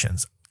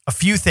locations. A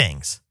few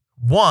things.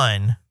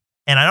 One,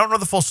 and I don't know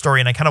the full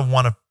story and I kind of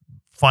want to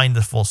find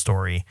the full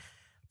story,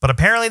 but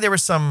apparently there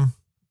was some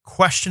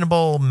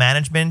questionable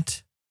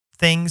management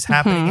things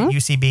happening at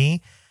UCB.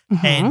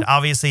 And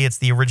obviously it's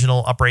the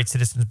original Upright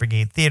Citizens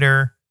Brigade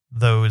Theater,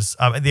 those,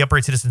 the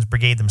Upright Citizens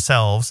Brigade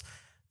themselves,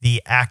 the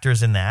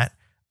actors in that,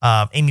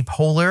 Amy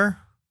Poehler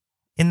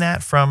in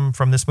that from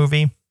this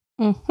movie.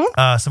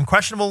 Some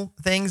questionable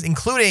things,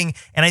 including,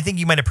 and I think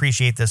you might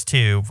appreciate this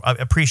too,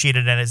 appreciate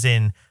it as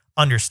in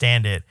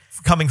understand it,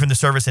 coming from the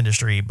service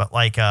industry, but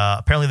like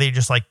apparently they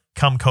just like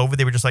come COVID,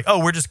 they were just like,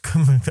 oh, we're just,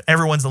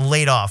 everyone's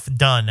laid off,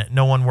 done.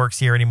 No one works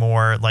here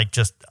anymore, like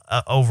just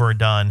over and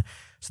done.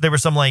 So there were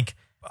some like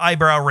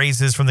eyebrow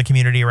raises from the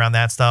community around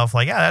that stuff.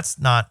 Like, yeah, that's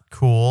not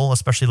cool,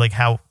 especially like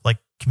how like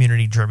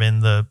community driven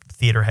the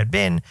theater had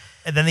been.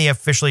 And then they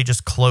officially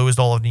just closed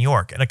all of New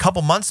York. And a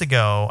couple months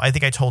ago, I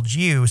think I told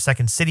you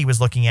Second City was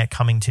looking at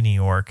coming to New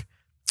York,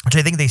 which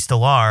I think they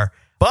still are.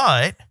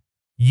 But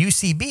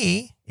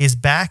UCB is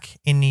back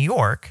in New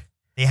York.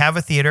 They have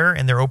a theater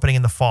and they're opening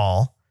in the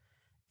fall.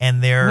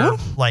 And their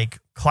like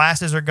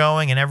classes are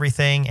going and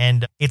everything.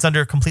 And it's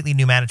under completely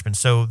new management.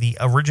 So the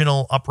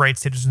original Upright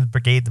Citizens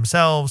Brigade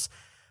themselves,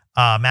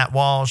 Matt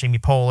Walsh, Amy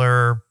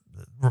Poehler,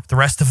 the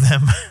rest of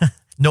them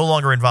no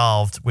longer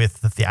involved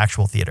with the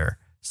actual theater.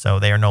 So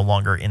they are no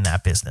longer in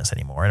that business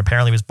anymore. And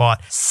apparently was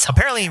bought,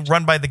 apparently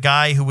run by the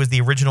guy who was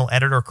the original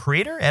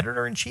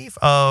editor-in-chief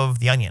of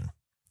The Onion,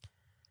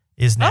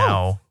 is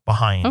now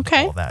behind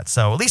all of that.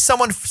 So at least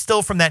someone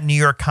still from that New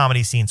York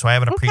comedy scene. So I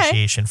have an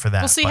appreciation for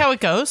that. We'll see how it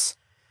goes.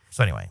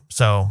 So anyway,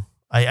 so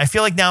I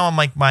feel like now I'm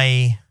like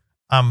I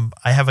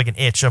have like an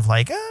itch of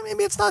like,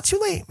 maybe it's not too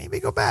late. Maybe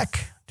go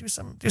back, do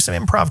some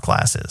improv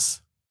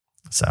classes.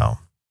 So,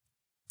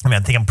 I mean, I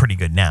think I'm pretty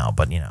good now,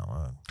 but you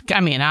know. I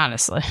mean,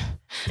 honestly.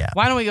 Yeah.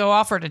 Why don't we go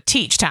offer to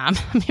teach, Tom?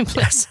 I mean,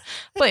 please.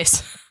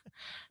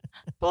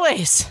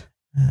 Please.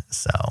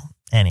 So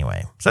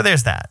anyway, so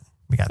there's that.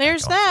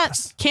 There's that.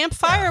 Camp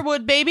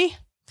Firewood, baby.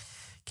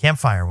 Camp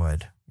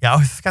Firewood. Yeah,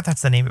 I forgot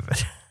that's the name of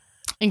it.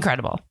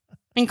 Incredible.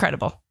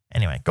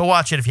 Anyway, go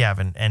watch it if you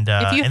haven't. And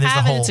if you and there's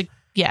haven't, the whole, it's a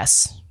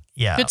yes.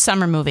 yeah, Good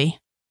summer movie.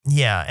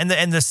 yeah, and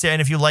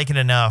if you like it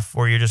enough,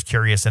 or you're just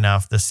curious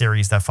enough, the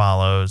series that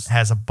follows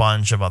has a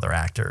bunch of other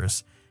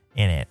actors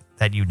in it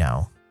that you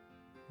know.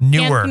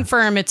 Newer. Can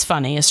confirm it's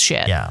funny as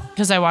shit. Yeah.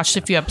 Because I watched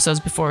a few episodes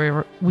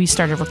before we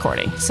started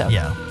recording. So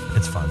yeah,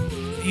 it's fun.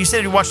 You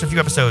said you watched a few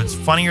episodes.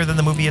 Funnier than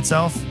the movie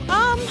itself?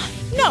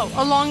 No,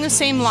 along the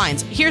same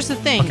lines. Here's the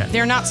thing. Okay.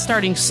 They're not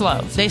starting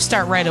slow. They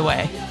start right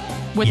away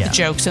with Yeah. the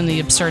jokes and the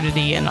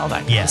absurdity and all that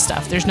kind Yeah. of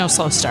stuff. There's no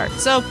slow start.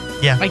 So,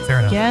 Yeah, I fair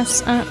enough.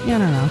 guess, I don't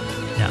know.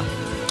 Yeah.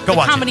 Go The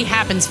watch comedy it.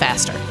 happens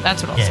faster.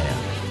 That's what I'll say.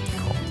 Yeah.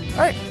 Cool.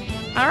 All right.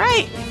 All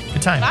right.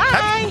 Good time.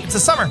 Bye. It's the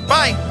summer.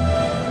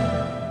 Bye.